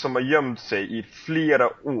Sith som har gömt sig i flera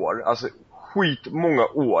år, alltså skitmånga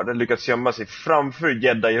år, lyckats gömma sig framför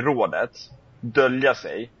Jedi-rådet, dölja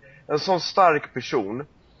sig. En sån stark person.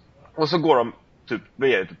 Och så går de typ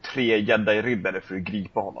 3 Jedi-riddare för att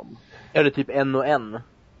gripa honom. Är det typ en och en?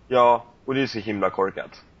 Ja, och det är så himla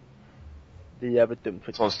korkat. Det är jävligt dumt.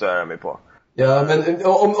 Sånt stör jag mig på. Ja, men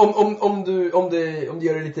om du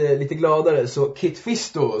gör det lite gladare, så Kit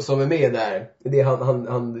Fisto som är med där, det är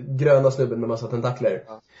han gröna snubben med massa tentakler.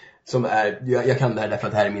 Ja. Som är, jag kan det här därför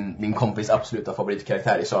att det här är min kompis absoluta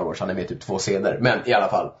favoritkaraktär i Star Wars. Han är med typ 2 scener, men i alla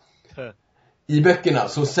fall. I böckerna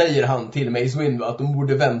så säger han till Mace Windu att de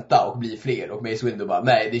borde vänta och bli fler. Och Mace Windu bara,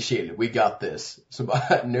 nej det är chill, we got this. Så bara,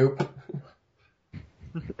 nope.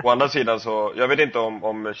 Å andra sidan så, jag vet inte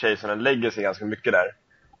om kejsaren lägger sig ganska mycket där.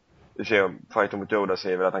 Du ser, fighten mot Yoda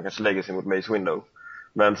säger väl att han kanske lägger sig mot Mace Windu.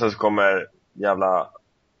 Men sen så kommer jävla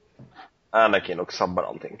Anakin och sabbar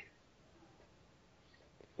allting.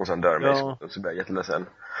 Och sen dör Mace Windu, så blir jag jätteledsen.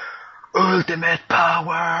 Ultimate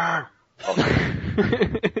power!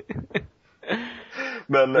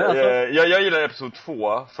 Men jag gillar episod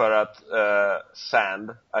 2 för att Sand,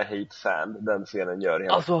 I hate Sand, den scenen gör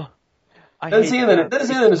hela. Alltså, den scenen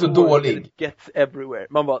är så dålig. Gets everywhere.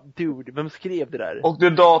 Man bara, dude, vem skrev det där? Och det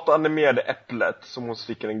dataanimerade äpplet som hon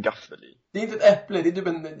sticker en gaffel i. Det är inte ett äpple, det är typ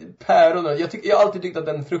en päron. Jag har alltid tyckt att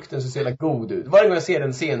den frukten så jävla god ut. Varje gång jag ser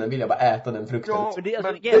den scenen vill jag bara äta den frukten. Ja, det är,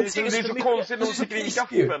 det är så konstigt när hon sticker in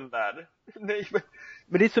gaffeln där. Nej,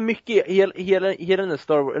 men det är så mycket, hela den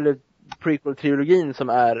Star Wars, eller prequel-trilogin som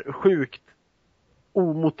är sjukt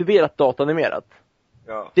omotiverat datanimerat.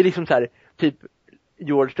 Ja. Det är liksom så här, typ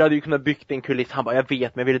George, du hade ju kunnat byggt en kuliss. Han bara, jag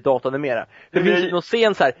vet, men jag ville datanimera. Det finns ju någon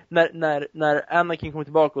scen så här, när Anakin kommer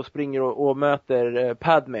tillbaka och springer och möter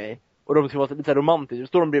Padme, och de ska vara lite så här romantiskt, så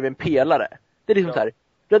står de bredvid en pelare. Det är liksom så här,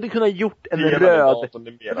 du hade kunnat gjort en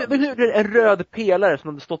röd pelare som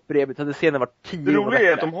hade stått bredvid, så hade scenen varit 10 år. Det roliga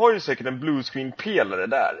är att de har ju säkert en bluescreen-pelare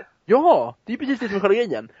där. Ja, det är precis det som är själva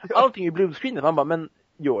grejen. Allting är bluescreen. Man bara, men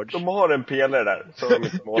George. De har en pelare där, så de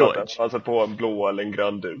inte målat. Alltså på en blå eller en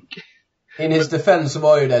grön duk. In his defense så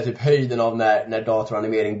var ju det typ höjden av när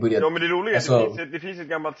datoranimering började. Ja, men det roliga är alltså, det finns ett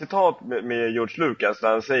gammalt citat med George Lucas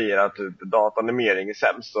där han säger att datoranimering är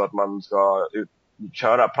sämst och att man ska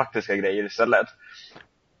köra praktiska grejer istället.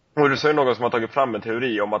 Och det så är någon som har tagit fram en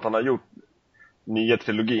teori om att han har gjort nya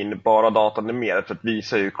trilogin bara datanimerat för att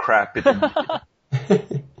visa hur crappy det blir.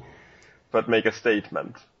 För att make a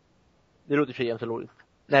statement. Det låter för jämnt logiskt.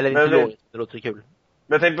 Nej, eller inte logiskt, det låter kul.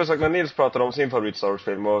 Men jag tänkte på sak när Nils pratade om sin favorit Star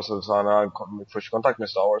Wars-film och så sa han att han kom först i kontakt med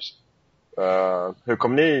Star Wars.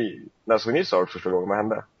 När såg ni Star Wars första gången? Vad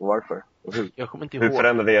hände? Och varför? Och jag kommer inte ihåg. Hur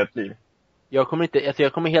förändrade ert liv? Jag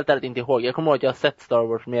kommer helt ärligt inte ihåg. Jag kommer ihåg att jag har sett Star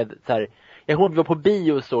Wars med så här. Jag kommer ihåg att vi var på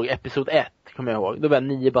bio och såg Episod 1, kommer jag ihåg. Då var jag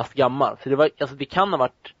 9 bast gammal. Så det var, alltså det kan ha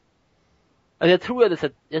varit. Alltså jag tror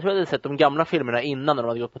jag hade sett de gamla filmerna innan när de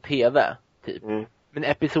hade gått på TV typ. Men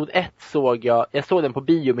Episod 1 såg jag såg den på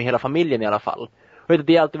bio med hela familjen i alla fall. Och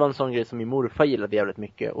det alltid var en sån grej som min morfar gillade jävligt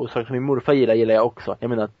mycket. Och saker som min morfar gillar jag också. Jag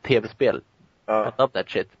menar tv-spel. I love that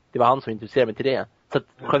shit. Det var han som intresserade mig till det. Så att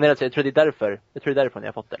generellt så jag tror det är därför jag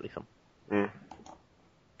har fått det liksom.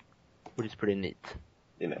 Which is pretty neat.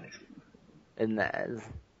 Det är nice.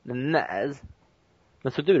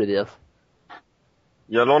 Men så du det, Dias?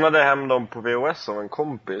 Jag lånade hem dem på VHS av en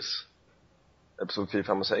kompis. Episod 4,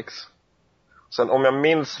 5 och 6. Sen om jag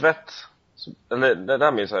minns rätt Eller det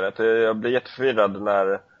där minns jag rätt. Jag blev jätteförvirrad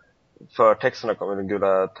när förtexterna kom, den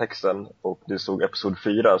gula texten, och det stod episod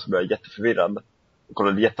 4, så blev jag jätteförvirrad. Jag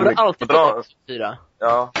kollade jättemycket. Har du alltid på episod 4?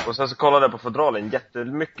 Ja, och sen så kollade jag på fodralen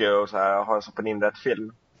jättemycket och så här, har jag så på en inrätt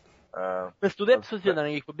film. Men stod det episod 4 när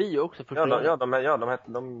den gick på bio också? De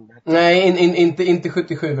hette... Nej, inte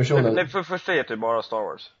 77-versionen. Nej, för första heter det bara Star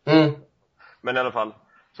Wars. Men i alla fall,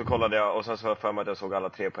 så kollade jag, och sen så var jag för mig att jag såg alla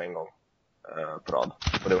 3 på en gång. På rad.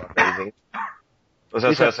 Och det var amazing. Och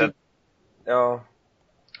sen så har jag sett,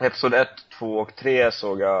 episod 1, 2 och 3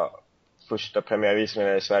 såg jag första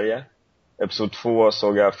premiärvisningen i Sverige. Episod 2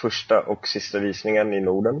 såg jag första och sista visningen i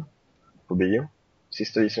Norden på bio.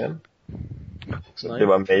 Sista visningen. Så nice. Det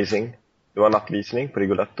var amazing. Det var nattvisning på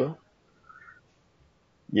Rigoletto.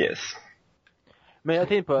 Yes. Men jag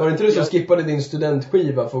tänkte på... Var det inte du som skippade din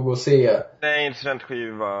studentskiva för att gå och se? Nej, inte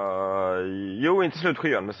studentskiva. Jo, inte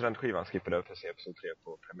slutskivan, men studentskivan skippade jag för att se episod 3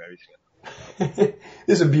 på premiärvisningen.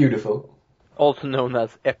 Det är så beautiful. Also known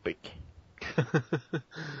as epic.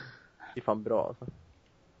 Det är fan bra alltså.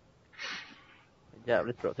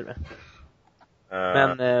 Jävligt bra till och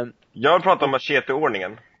med. Men jag har pratat om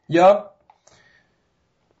macheteordningen. Ja.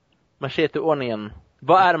 Macheteordningen.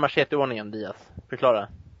 Vad är macheteordningen, Dias? Förklara.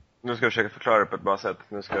 Nu ska jag försöka förklara det på ett bra sätt.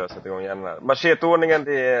 Nu ska jag sätta igång igen här. Macheteordningen,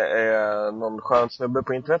 det är någon skön snubbe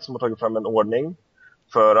på internet som har tagit fram en ordning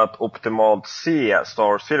för att optimalt se Star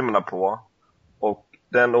Wars-filmerna på. Och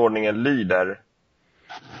den ordningen lyder: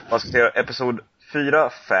 man ska se episod 4,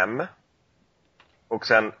 5 och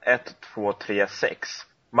sen 1, 2, 3, 6.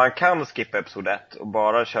 Man kan skippa episod 1 och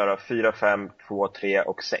bara köra 4, 5, 2, 3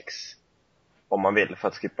 och 6 om man vill, för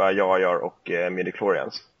att skippa Jar och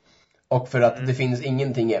midichlorians. Och för att det finns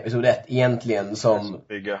ingenting i episod 1 egentligen som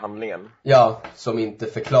bygger handlingen. Ja, som inte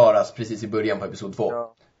förklaras precis i början på episod 2.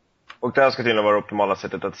 Ja. Och det här ska tydligen vara det optimala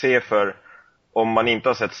sättet att se, för om man inte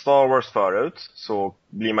har sett Star Wars förut så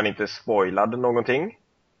blir man inte spoilad någonting.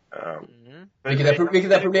 Vilket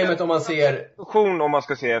är problemet om man ser... Om man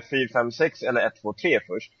ska se 4, 5, 6 eller 1, 2, 3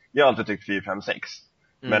 först. Jag har alltid tyckt 4, 5, 6.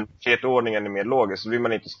 Men ordningen är mer logisk, så blir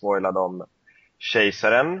man inte spoilad om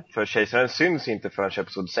kejsaren. För kejsaren syns inte förrän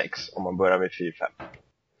episod 6 om man börjar med 4, 5.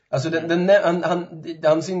 Alltså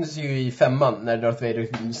han syns ju i 5:an när Darth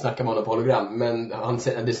Vader snackar med honom på hologram. Men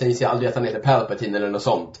det sägs ju aldrig att han heter Palpatine eller något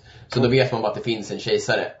sånt. Så då vet man bara att det finns en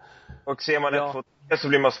kejsare. Och ser man 1, 2, 3 så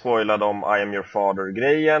blir man spoilad om I am your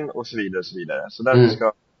father-grejen och så vidare och så vidare. Så därför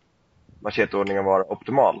ska macheteordningen vara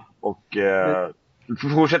optimal. Och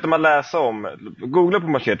fortsätter man läsa om, googla på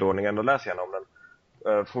macheteordningen och läs gärna om den.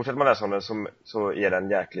 Fortsätter man läsa om den så är den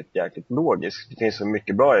jäkligt logisk. Det finns så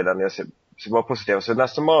mycket bra i den. Jag ser bara positivt. Så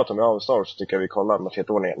nästa maraton jag har med Star Wars så tycker jag vi kollar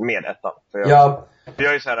macheteordningen med ettan. För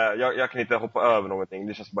jag är så här, jag kan inte hoppa över någonting.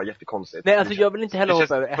 Det känns bara jättekonstigt. Nej, alltså jag vill inte heller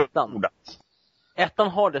hoppa över ettan. Ettan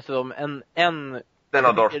har dessutom en den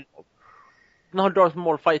har Darth. Den har Darth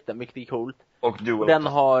Maul-fighten, vilket är coolt. Och den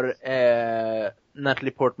har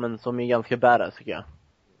Natalie Portman som är ganska badass, tycker jag.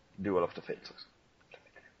 Duel of the Fates också.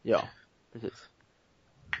 Ja, precis.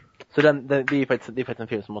 Så det är faktiskt en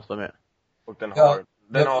film som måste vara med. Och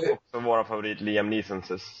den har också vår favorit Liam Neeson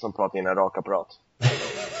som pratar in en rakapparat.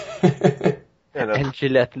 En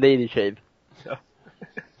Gillette Lady Shave. Ja.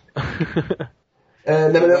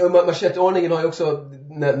 Nej, men macheteordningen har ju också,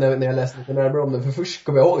 när jag läste lite närmare om den, för först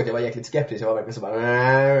kom jag ihåg att jag var jäkligt skeptisk. Jag var verkligen så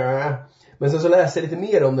bara... Men sen så läste jag lite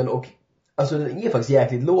mer om den, och alltså den är faktiskt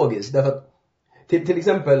jäkligt logisk. Därför att till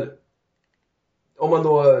exempel, om man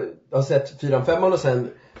då har sett 4-5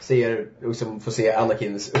 och sen får se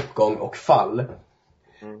Anakins uppgång och fall,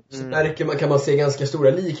 så kan man se ganska stora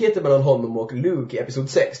likheter mellan honom och Luke i episod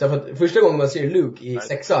 6. Därför att första gången man ser Luke i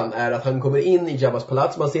 6:an är att han kommer in i Jabbas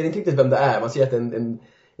palats. Man ser inte riktigt vem det är. Man ser att en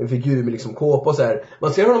figur med liksom kåpa och så här.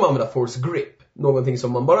 Man ser honom använda force grip. Någonting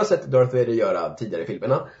som man bara sett Darth Vader göra tidigare i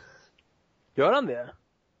filmerna. Gör han det?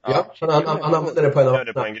 Ja, han använder det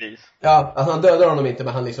på en gris. Ja, alltså han dödar honom inte,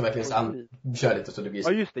 men han liksom verkligen han kör lite så det blir.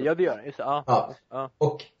 Ja, just det. Ja, det gör han. Just det. Ja.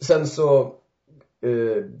 Och sen så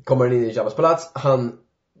kommer han in i Jabbas palats. Han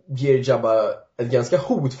ger Jabba ett ganska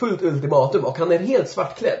hotfullt ultimatum, och han är helt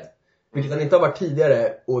svartklädd, vilket han inte har varit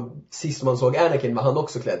tidigare. Och sist man såg Anakin var han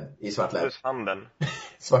också klädd i svartkläder. Plus handen.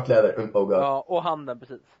 Svartkläder, oh god. Ja, och handen,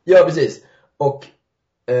 precis. Ja, precis. Och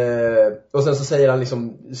sen så säger han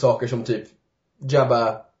liksom saker som typ: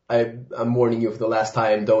 Jabba, I'm warning you for the last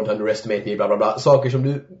time, don't underestimate me, bla bla bla. Saker som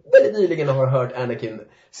du väldigt nyligen har hört Anakin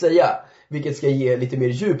säga, vilket ska ge lite mer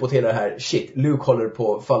djup åt hela det här. Shit, Luke håller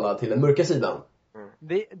på att falla till den mörka sidan.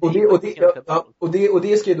 Och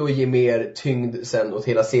det ska ju då ge mer tyngd sen åt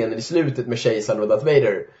hela scenen i slutet med kejsaren och Darth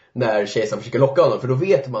Vader, när kejsaren försöker locka honom. För då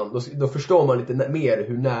vet man, då förstår man lite mer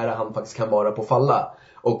hur nära han faktiskt kan vara på att falla.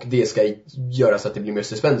 Och det ska göra så att det blir mer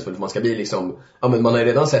suspensfullt. Man ska bli liksom, ja men man har ju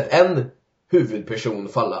redan sett en huvudperson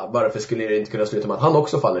falla. Varför skulle det inte kunna sluta med att han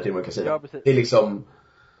också faller till olika sidor? Ja, precis. Det är liksom...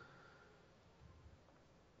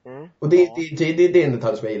 Och det är en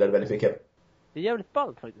detalj som jag gillade väldigt mycket. Det är jävligt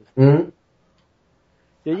ballt faktiskt.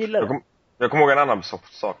 Jag gillar det. Jag kommer ihåg en annan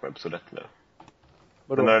sak med episod 1 nu.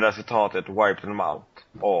 Vadå? När det där citatet, wipe them out,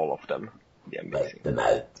 all of them. Det är amazing.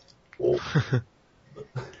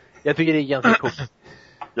 Jag tycker det är ganska coolt.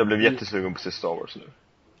 Jag blev jättesugen på att se Star Wars nu.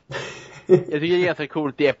 Jag tycker det är ganska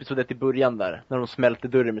coolt i episodet i början där. När de smälter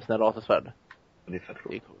dörren med sina lasersvärd. Det är fett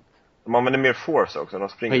Det är coolt. coolt. De använder mer force också, de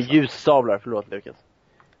springer Och ljussablar, förlåt Lukas.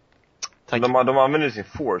 de använder sin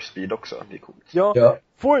force speed också, det är coolt. Ja.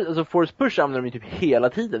 Force push använder de ju typ hela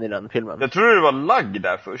tiden i den filmen. Jag tror det var lagg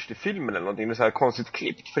där först i filmen eller någonting. Det är så här konstigt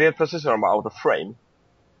klippt. För helt plötsligt så är de bara out of frame.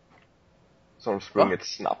 Så har de sprungit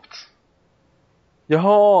snabbt.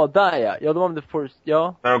 Jaha, där ja. Ja, de använder force,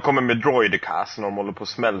 ja. När de kommer med droidcast när de håller på att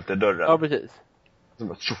smälta dörren. Ja, precis. Så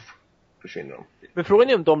bara tjoff, försvinner de. Men frågan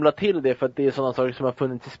är om de la till det för att det är sådana saker som har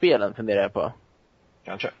funnits i spelen, funderar jag på.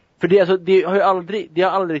 Kanske. För det, alltså, det har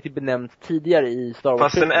aldrig riktigt benämnts tidigare i Star Wars.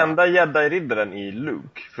 Fast den enda Jedi-riddaren i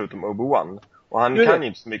Luke, förutom Obi-Wan. Och han kan ju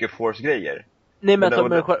inte så mycket force-grejer. Nej, men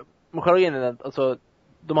själva grejen är att, alltså,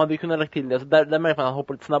 de hade ju kunnat lagt till det. Alltså, där märker man att han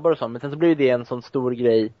hoppar lite snabbare och så. Men sen så blir det en sån stor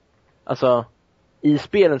grej. Alltså, i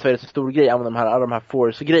spelen så är det så stor grej att använda alla de här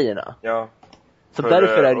force-grejerna. Ja. Så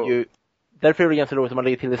därför är det ju... Därför är det ganska roligt att man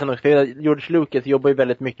lägger till det sen också. För George Lucas jobbar ju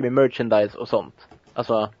väldigt mycket med merchandise och sånt.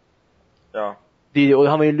 Alltså... Ja. Och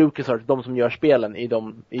han var ju LucasArts, de som gör spelen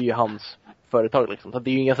är ju hans företag liksom. Så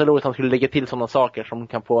det är ju ganska roligt att han skulle lägga till sådana saker som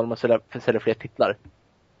kan få honom att sälja fler titlar.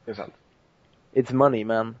 Det är sant. It's money,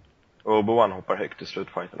 man. Och Obi-Wan hoppar högt i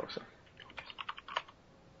slutfighten också.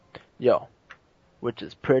 Ja. Which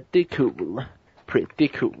is pretty cool. Pretty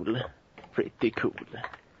cool. Pretty cool.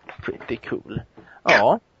 Pretty cool.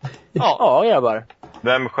 Ja. Ja, grabbar.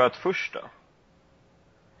 Vem sköt först då?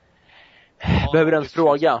 Behöver en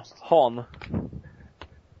fråga. Han.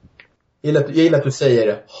 Jag gillar att du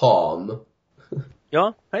säger Han.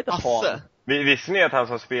 Ja, han heter Han. Visste ni att han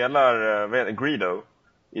som spelar Greedo,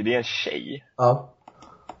 är det en tjej? Ja.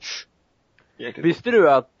 Visste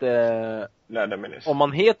du att Lärde mig nyss. om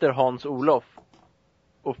man heter Hans-Olof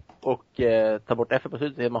och tar bort F på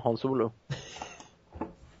slutet så heter man Hans-Olo?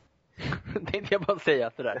 Tänkte jag bara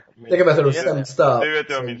säga sådär. Det kan vara de sämsta. Nu vet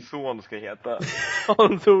jag vad min son ska heta.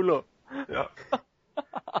 Hans-Olo. Ja.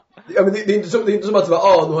 Ja, men det är inte som att det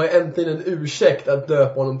var, nu har jag äntligen en ursäkt att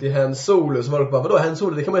döpa honom till Hans Solo. Så var det bara, vadå Hans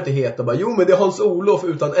Solo, det kan man inte heta. Bara, jo men det är Hans Olof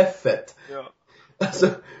utan F-et. Ja. Alltså,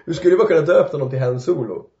 hur skulle du bara kunna döpa honom till Hans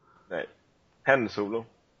Solo? Nej. Hen Solo.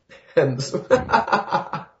 Hans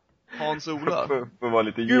Hans Ola. För vara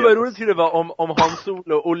lite Gud vad roligt skulle det vara om Hans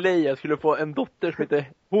Solo och Leia skulle få en dotter som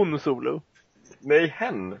heter Hon Solo. Nej,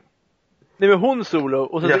 hen. Nej men Hon Solo,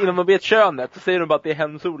 och sen så innan de vet könet så säger de bara att det är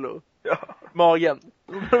Hen Solo. Ja. Magen.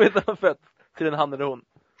 De vet att han fött till en han eller hon.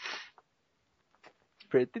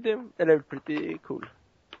 Pretty cool.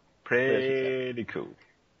 Pretty cool.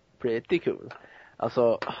 Pretty cool.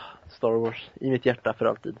 Alltså, Star Wars i mitt hjärta för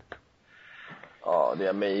alltid. Ja, det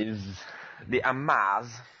är amaz.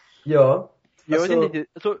 Ja. Jag vet inte,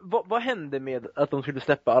 så vad hände med att de skulle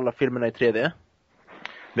släppa alla filmerna i 3D?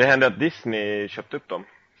 Det hände att Disney köpte upp dem.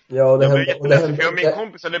 Ja, det hände. För jag och min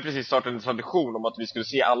kompis hade precis startat en tradition om att vi skulle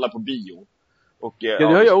se alla på bio. Och, ja, det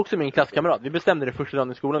har jag också med min klasskamrat. Vi bestämde det första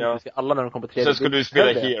dagen i skolan att vi ska alla när de kom på 3D. Sen skulle vi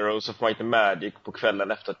spela Heroes of Might and Magic på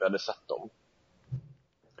kvällen efter att vi hade sett dem.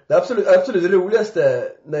 Det absolut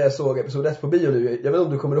roligaste när jag såg episod 1 på bio nu, jag vet inte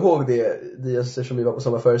om du kommer ihåg det, Dias, som vi var på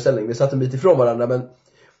samma föreställning. Vi satt en bit ifrån varandra, men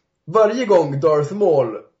varje gång Darth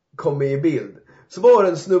Maul kom med i bild så var det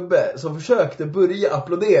en snubbe som försökte börja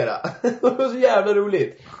applådera. Det var så jävla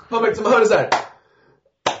roligt. Man hörde så här.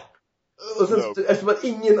 Och sen, eftersom att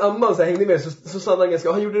ingen annan så här hängde med så sa han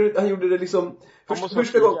ganska, han gjorde det liksom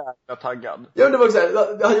första gången. Taggad. Ja, det var så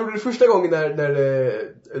här, han gjorde det första gången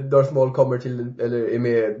när Darth Maul kommer till, eller är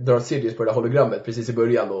med Darth Sidious på det hologrammet precis i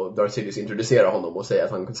början, och Darth Sidious introducerar honom och säger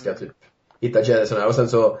att han ska typ hitta Jedi sån här. Och sen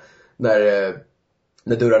så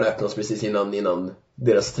när dörrarna öppnas precis innan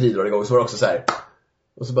deras strid var igång så var det också så här.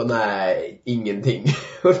 Och så bara, nej, ingenting.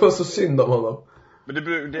 Det var så synd om honom.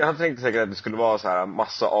 Men jag tänkte säkert att det skulle vara så här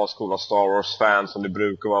massa ascoola Star Wars-fans som det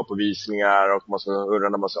brukar vara på visningar, och massa hurra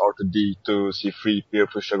när man ser R2-D2, ser Freepy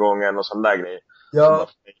första gången och sån där grej. Ja.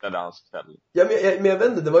 Hans kväll. Ja, men jag vet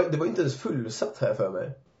inte, det var inte ens fullsatt här för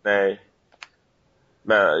mig. Nej.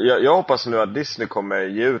 Men jag hoppas nu att Disney kommer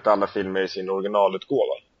ge ut alla filmer i sin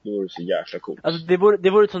originalutgåva. Det vore så jäkla coolt. Alltså det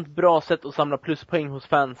vore ett sånt bra sätt att samla pluspoäng hos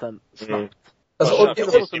fansen snabbt. Alltså,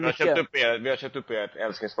 vi har köpt upp ert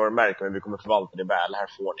älsklingsvarumärke, men vi kommer förvalta det väl. Här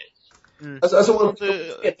får ni.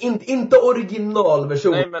 Inte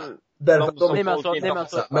originalversion. Nej, men de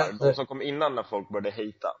som kom innan när folk började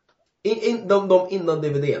hejta. De innan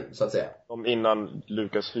DVD:n, så att säga. De innan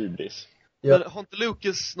Lucas hybris. Ja. Men har inte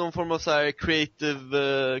Lucas någon form av så här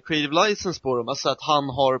creative license på dem? Alltså att han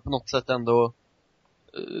har på något sätt ändå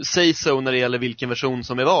say so när det gäller vilken version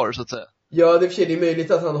som är var, så att säga. Ja, det är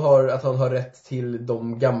möjligt att han har rätt till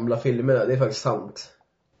de gamla filmerna. Det är faktiskt sant.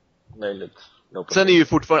 Möjligt. Sen är ju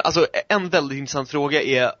fortfarande, alltså en väldigt intressant fråga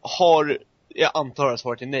är, jag antar att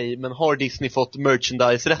svaret är nej, men har Disney fått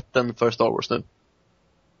merchandise-rätten för Star Wars nu?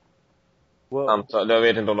 Wow. Jag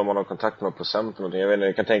vet inte om de har någon kontakt med procent eller någonting.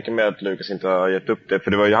 Jag kan tänka mig att Lucas inte har gett upp det.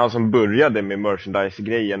 För det var ju han som började med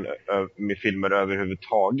merchandise-grejen med filmer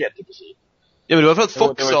överhuvudtaget i princip. Ja, men det var för att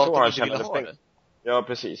Fox sa att de inte ville ha det. Ja,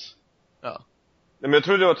 precis. Ja. Nej, men jag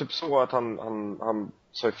tror det var typ så att han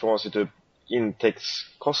sa ifrån sig typ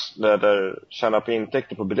intäktskostnader, tjäna på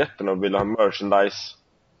intäkter på biljetterna och ville ha merchandise,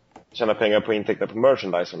 tjäna pengar på intäkter på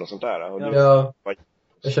merchandise och något sånt där. Och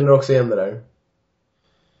jag känner också igen det där.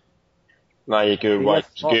 När han gick ur White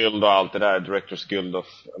Guild och allt det där, Directors Guild of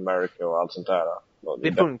America och allt sånt där.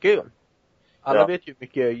 Det funkar ju. Alla vet ju hur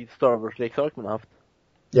mycket Star Wars-leksaker man har haft.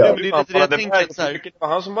 Ja, men det var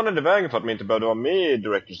han som banade vägen för att man inte behövde vara med i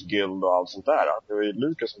Directors Guild och allt sånt där. Det var ju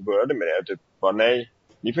Lucas som började med det. Typ bara nej,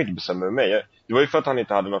 ni får inte bestämma med mig. Det var ju för att han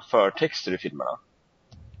inte hade några förtexter i filmerna.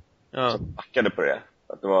 Ja. Så backade på det.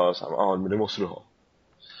 Att det var så här, men det måste du ha.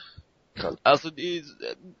 Så. Alltså,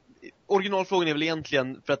 originalfrågan är väl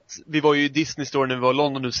egentligen, för att vi var ju i Disney Store när vi var i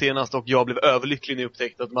London nu senast, och jag blev överlycklig när jag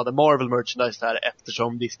upptäckte att de hade Marvel merchandise där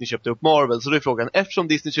eftersom Disney köpte upp Marvel. Så då är frågan, eftersom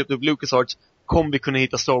Disney köpte upp LucasArts, kommer vi kunna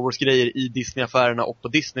hitta Star Wars-grejer i Disney-affärerna och på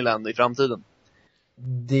Disneyland i framtiden?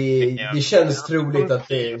 Det känns troligt att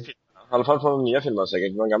det... I alla fall från de nya filmerna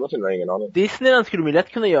säkert. De gamla filmerna har ingen aning. Disneyland skulle ju lätt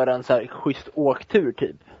kunna göra en så här schysst åktur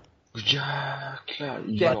typ. Jäklar.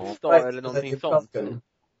 Death Star eller någonting sånt.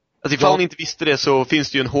 Alltså ifall ni inte visste det, så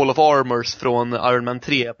finns det ju en Hall of Armors från Iron Man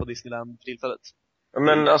 3 på Disneyland för tillfället.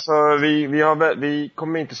 Men alltså, vi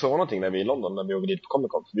kommer inte så någonting när vi är i London, när vi åker dit på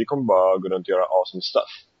Comic Con. Vi kommer bara gå runt och göra awesome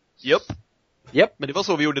stuff. Japp, men det var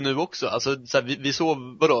så vi gjorde nu också. Alltså, så här, vi sov,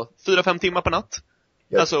 4-5 timmar per natt?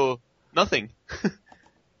 Yep. Alltså, nothing.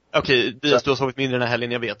 Okej, du har sovit mindre den här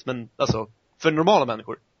helgen, jag vet. Men alltså, för normala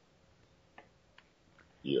människor.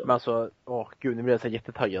 Yeah. Men alltså, gud, nu blir jag så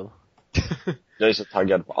jättetaggad. Jag är så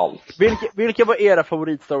taggad på allt. Vilka var era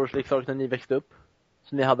favorit Star Wars-leksaker när ni växte upp?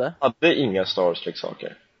 Som ni hade? Jag hade inga Star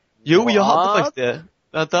Wars-leksaker. Jo, jag hade faktiskt det.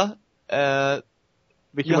 Vänta.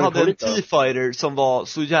 Jag hade en T-Fighter som var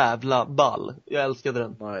så jävla ball. Jag älskade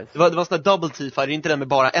den. Nice. Det var en sån där double T-Fighter, inte den med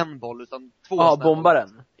bara en boll utan två. Ja,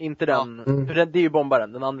 bombaren. Inte den. För det är ju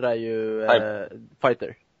bombaren. Den andra är ju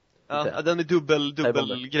fighter. Ja, den är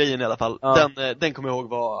dubbel grejen i alla fall. Ja. Den kommer jag ihåg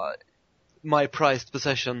var my prized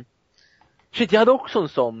possession. Shit, jag hade också en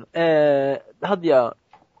sån. Hade jag...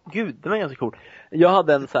 Gud, det var ganska cool. Jag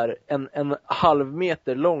hade en så här, en halv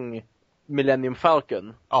meter lång Millennium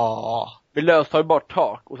Falcon. Med löstagbart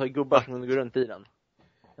tak och så gubbar som går runt i den.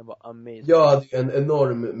 Det var amazing. Jag hade ju en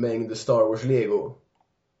enorm mängd Star Wars Lego.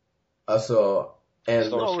 Alltså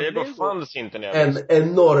Star Wars Lego fanns inte en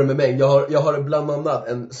enorm mängd. Jag har bland annat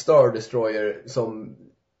en Star Destroyer som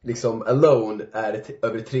liksom alone är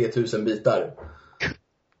över 3000 bitar.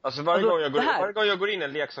 Alltså varje gång jag går in i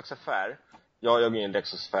en leksaksaffär. Jag går in i en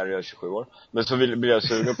leksaksaffär, jag är 27 år. Men så blir jag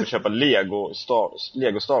sugen på att köpa Lego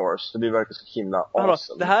Star Wars. Det verkar så himla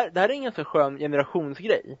awesome. Det här är ingen så skön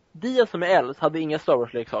generationsgrej. Dia som är äldst hade inga Star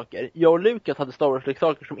Wars-leksaker. Jag och Lucas hade Star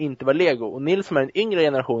Wars-leksaker som inte var Lego. Och Nils som är den yngre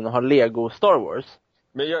generationen har Lego Star Wars.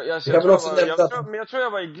 Men jag tror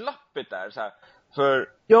jag var i glappet där så här.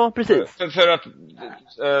 Ja, precis. För att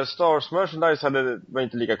Star Wars merchandise var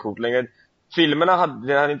inte lika coolt längre. Filmerna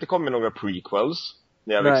hade inte kommit några prequels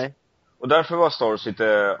när jag växte. Och därför var Star Wars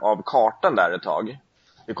lite av kartan där ett tag.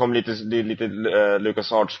 Det kom lite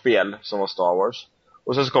LucasArts-spel som var Star Wars.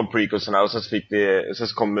 Och sen så kom prequelserna och sen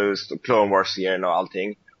så kom Clone Wars-serien och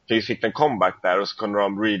allting. Så fick en comeback där och så kunde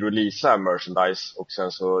de re-releasa merchandise och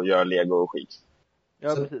sen så göra Lego och skit.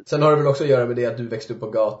 Ja, sen har det väl också att göra med det att du växte upp på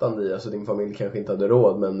gatan i, alltså din familj kanske inte hade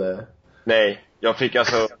råd, men... Nej, jag fick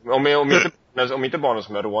alltså... Om inte barnen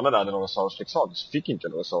som jag rånade hade någon Star Wars-leksaker så fick inte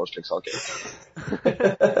någon Star Wars-leksaker.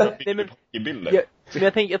 Nej, men, i bilder.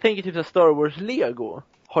 Jag tänker typ att Star Wars Lego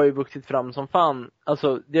har ju vuxit fram som fan.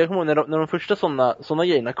 Alltså, jag kommer ihåg när de första såna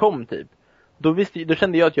grejerna kom typ. Då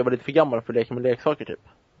kände jag att jag var lite för gammal för att leka med leksaker typ.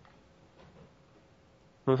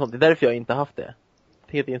 Något sånt. Det är därför jag inte haft det. Jag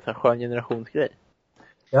tänker att det är en sån här skön generationsgrej.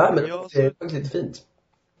 Ja, men det är lite fint.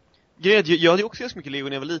 Jag hade också ganska mycket Lego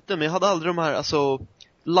när jag var liten, men jag hade aldrig de här, alltså,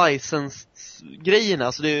 licensed-grejerna.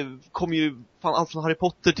 Alltså det kom ju allt från Harry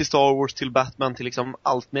Potter till Star Wars till Batman till liksom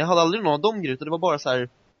allt. Men jag hade aldrig någon av de grejerna, det var bara så här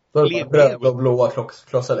Lego och blåa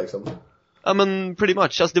klossar liksom. Ja, men pretty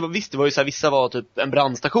much. Alltså det var ju så här, vissa var typ en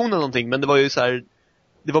brandstation eller någonting, men det var ju så här,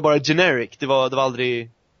 det var bara generic. Det var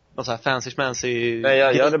aldrig någon så här fancy schmancy. Nej,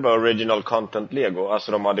 jag hade bara original content Lego.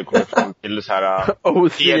 Alltså de hade kommit fram till så här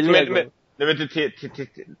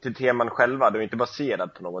till teman själva. Det var inte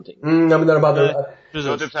baserat på någonting. Ja, men när de hade det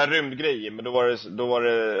var typ så här rymdgrejer, men då var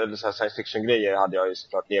det eller så här science fiction grejer hade jag ju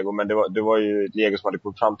såklart Lego, men det var ju Lego som hade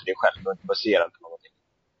kommit fram till det själv. Det var inte baserat på någonting.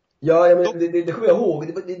 Ja, men det kommer jag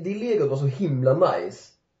ihåg. Det Lego var så himla nice.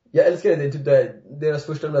 Jag älskar det. Det är typ deras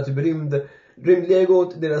första de där typ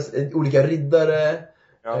rymdlego, deras olika riddare.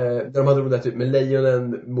 Ja. Där de hade de där typ med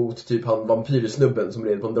lejonen mot typ han vampyrsnubben som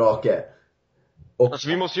red på en drake. Och alltså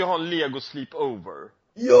vi måste ju ha en Lego-sleepover.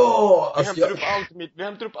 Ja! Alltså, vi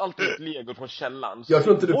hämtar upp allt mitt Lego från källan. Jag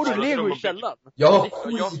tror inte du får Lego i källan. Jag har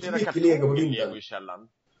skitmycket Lego på vinden. I källan.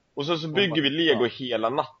 Och så bygger vi Lego hela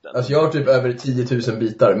natten. Alltså jag har typ över 10 000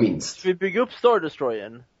 bitar minst. Ska vi bygga upp Star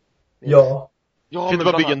Destroyern? Ja. Ja, kan inte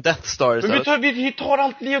bara bygga en Death Star. Men vi tar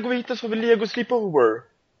allt Lego vi hittar så vi Lego-sleepover.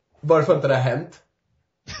 Varför inte det här hänt?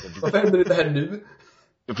 Varför händer det här nu?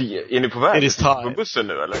 Är ni på väg på bussen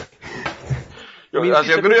nu eller? Jag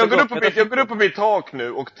går upp på mitt tak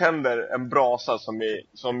nu och tänder en brasa som i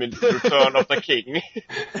Return of the King.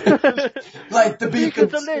 Light the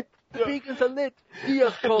beacons. The beacons are lit. He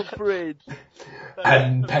has called parade.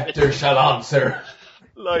 And Petter shall answer.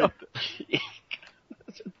 Light the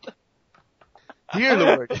Dear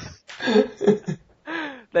Lord.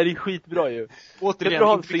 Det är skitbra ju. Återigen,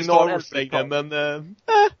 inte fick Star Wars längre, men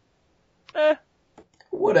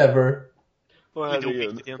whatever.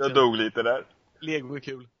 Jag dog lite där. Lego är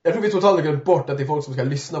kul. Jag tror vi totalt glömt bort att det är folk som ska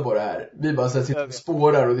lyssna på det här. Vi bara så här, sitter och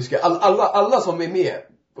spårar och vi ska alla som är med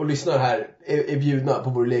och lyssnar här är bjudna på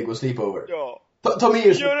vår Lego sleepover. Ja. Ta med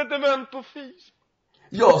er. Gör ett event på FIS.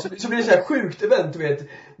 Ja, så blir det så här sjukt event, du vet,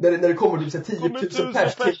 när det kommer typ så 10 000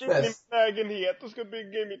 pers till in i min lägenhet och ska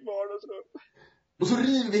bygga i mitt vardagsrum. Och så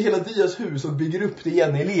river vi hela Dias hus och bygger upp det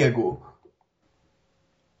igen i Lego.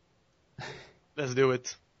 Let's do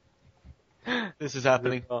it. This is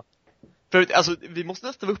happening. För alltså, vi måste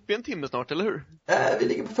nästan vara uppe i en timme snart, eller hur? Vi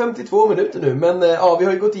ligger på 52 minuter nu, men ja, vi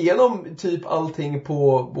har ju gått igenom typ allting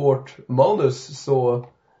på vårt manus, så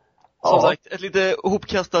som sagt, ett lite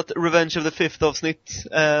hopkastat Revenge of the Fifth avsnitt.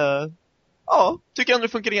 Ja, tycker ändå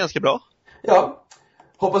det funkar ganska bra. Ja,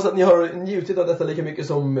 hoppas att ni har njutit av detta lika mycket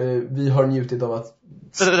som vi har njutit av att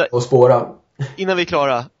spåra. Innan vi är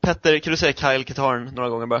klara, Petter, kan du säga Kyle Katarn några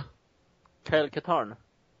gånger bara? Kyle Katarn.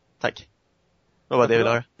 Tack. Vad var det vi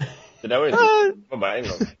lade? Det där var ju var bara en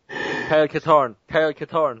gång. Kyle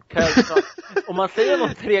Katarn. Om man säger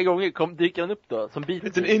något 3 gånger dyker han upp då som bit.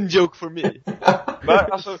 It's an in-joke for me.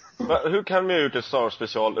 Hur kan vi ut ett Star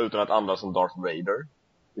special utan att andas som Darth Vader?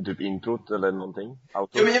 I typ introt eller någonting? Ja,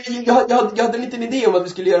 men jag hade en liten idé om att vi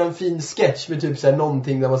skulle göra en fin sketch med typ så här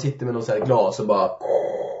någonting där man sitter med någon så här glas och bara...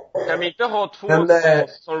 Kan vi inte ha 2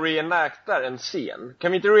 som reenactar en scen?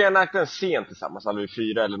 Kan vi inte reenacta en scen tillsammans? Alla vi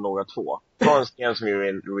 4 eller några 2? Ta en scen som vi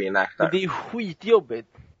reenactar. Men det är skitjobbigt.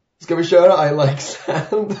 Ska vi köra I like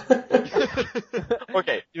sand?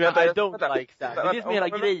 Okej. I don't like sand. Det är det som är hela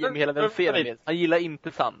grejen med hela den serien. Han gillar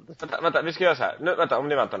inte sand. Vänta, vi ska göra så här. Nu, om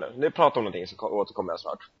ni väntar nu. Ni pratar om någonting så återkommer jag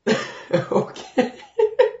snart. Okej.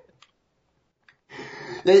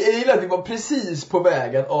 Jag gillar att vi var precis på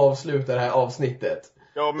väg att avsluta det här avsnittet.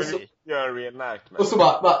 Ja, men vi gör en reenactment. Och så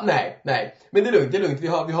bara, nej. Men det är lugnt. Vi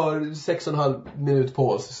har 6,5 minut på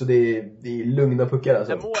oss. Så det är lugna puckar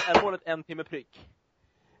alltså. Är målet 1 timme prick?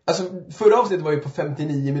 Alltså, förra avsnittet var ju på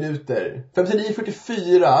 59 minuter.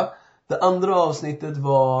 59:44. Det andra avsnittet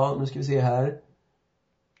var, nu ska vi se här,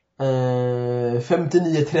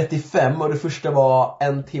 59:35. Och det första var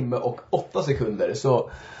 1 timme och 8 sekunder.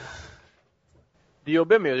 Så det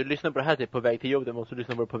jobbar med att du lyssnar på det här typ på väg till jobbet. Du måste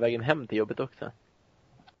lyssna på det på vägen hem till jobbet också.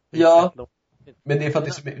 Ja, men det är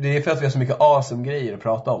för att vi har så mycket awesome grejer att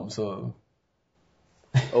prata om, så...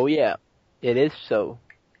 Oh yeah, it is so.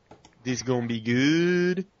 This gonna be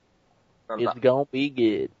good. It's gonna be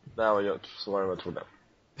good. Det här var gjort, så var det vad jag trodde.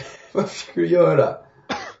 Vad ska du göra?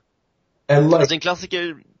 Alltså en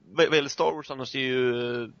klassiker vad gäller Star Wars annars är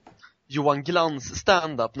ju Johan Glans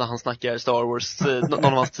stand-up när han snackar Star Wars, någon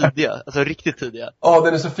av hans tidiga, alltså riktigt tidiga. Ja,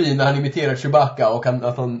 den är så fin när han imiterar Chewbacca och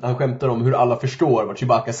han skämtar om hur alla förstår vad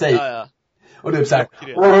Chewbacca säger. Ja. Och du är såhär,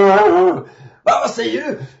 vad säger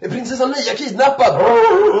du? Är prinsessan Leia kidnappad?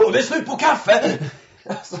 Och det är slut på kaffe!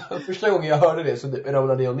 Alltså, första gången jag hörde det så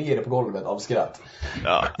ramlade jag ner på golvet av skratt.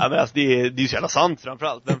 Ja, men alltså det är ju så jävla sant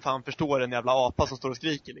framförallt. Vem fan förstår en jävla apa som står och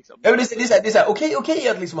skriker liksom? Ja, men det är så här, okej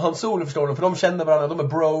att liksom Han Solo förstår dem, för de känner varandra, de är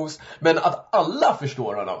bros. Men att alla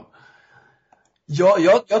förstår honom.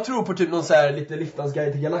 Jag tror på typ någon så här lite Liftans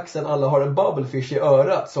guide till galaxen. Alla har en bubblefish i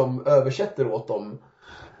örat som översätter åt dem.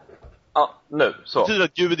 Ja, nu, så. Det betyder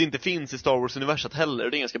att Gud inte finns i Star Wars-universat heller.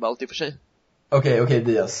 Det är ganska ballt i och för sig. Okej,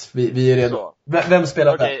 Diaz. Vi är redo. Så. Vem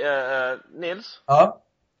spelar Okej, Nils? Ja?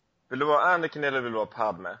 Vill du vara Anakin eller vill du vara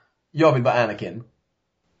Padme? Jag vill vara Anakin.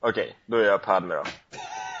 Okej, då är jag Padme då.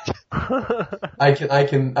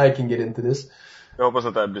 I can get into this. Jag hoppas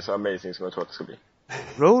att det här blir så amazing som jag tror att det ska bli.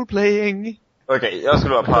 Roleplaying. Okej, jag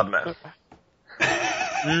skulle vara Padme.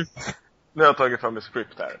 Nu har jag tagit fram ett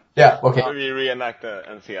script här. Ja, okej. Så vi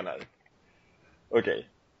reenactar en scen här. Okej.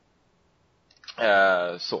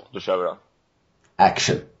 Så, då kör vi då.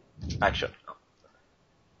 Action.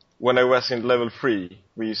 When I was in level 3,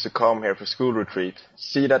 we used to come here for school retreat.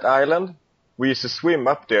 See that island? We used to swim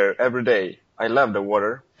up there every day. I love the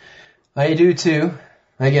water. I do too.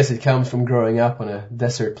 I guess it comes from growing up on a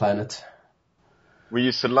desert planet. We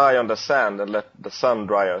used to lie on the sand and let the sun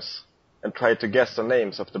dry us. And try to guess the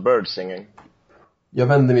names of the birds singing. Jag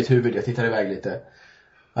vänder mitt huvud, jag tittar iväg lite.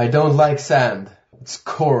 I don't like sand. It's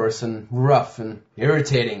coarse and rough and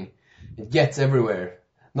irritating. It gets everywhere.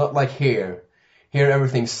 Not like here. Here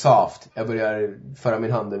everything's soft. Jag börjar föra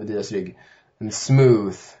min hand över Dias rygg. And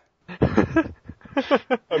smooth.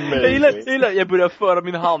 Jag börjar föra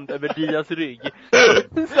min hand över Dias rygg.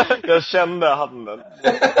 Jag kände handen.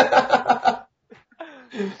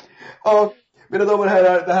 Ja, mina damer och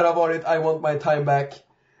herrar, det här har varit I Want My Time Back.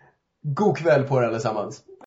 God kväll på er allesammans.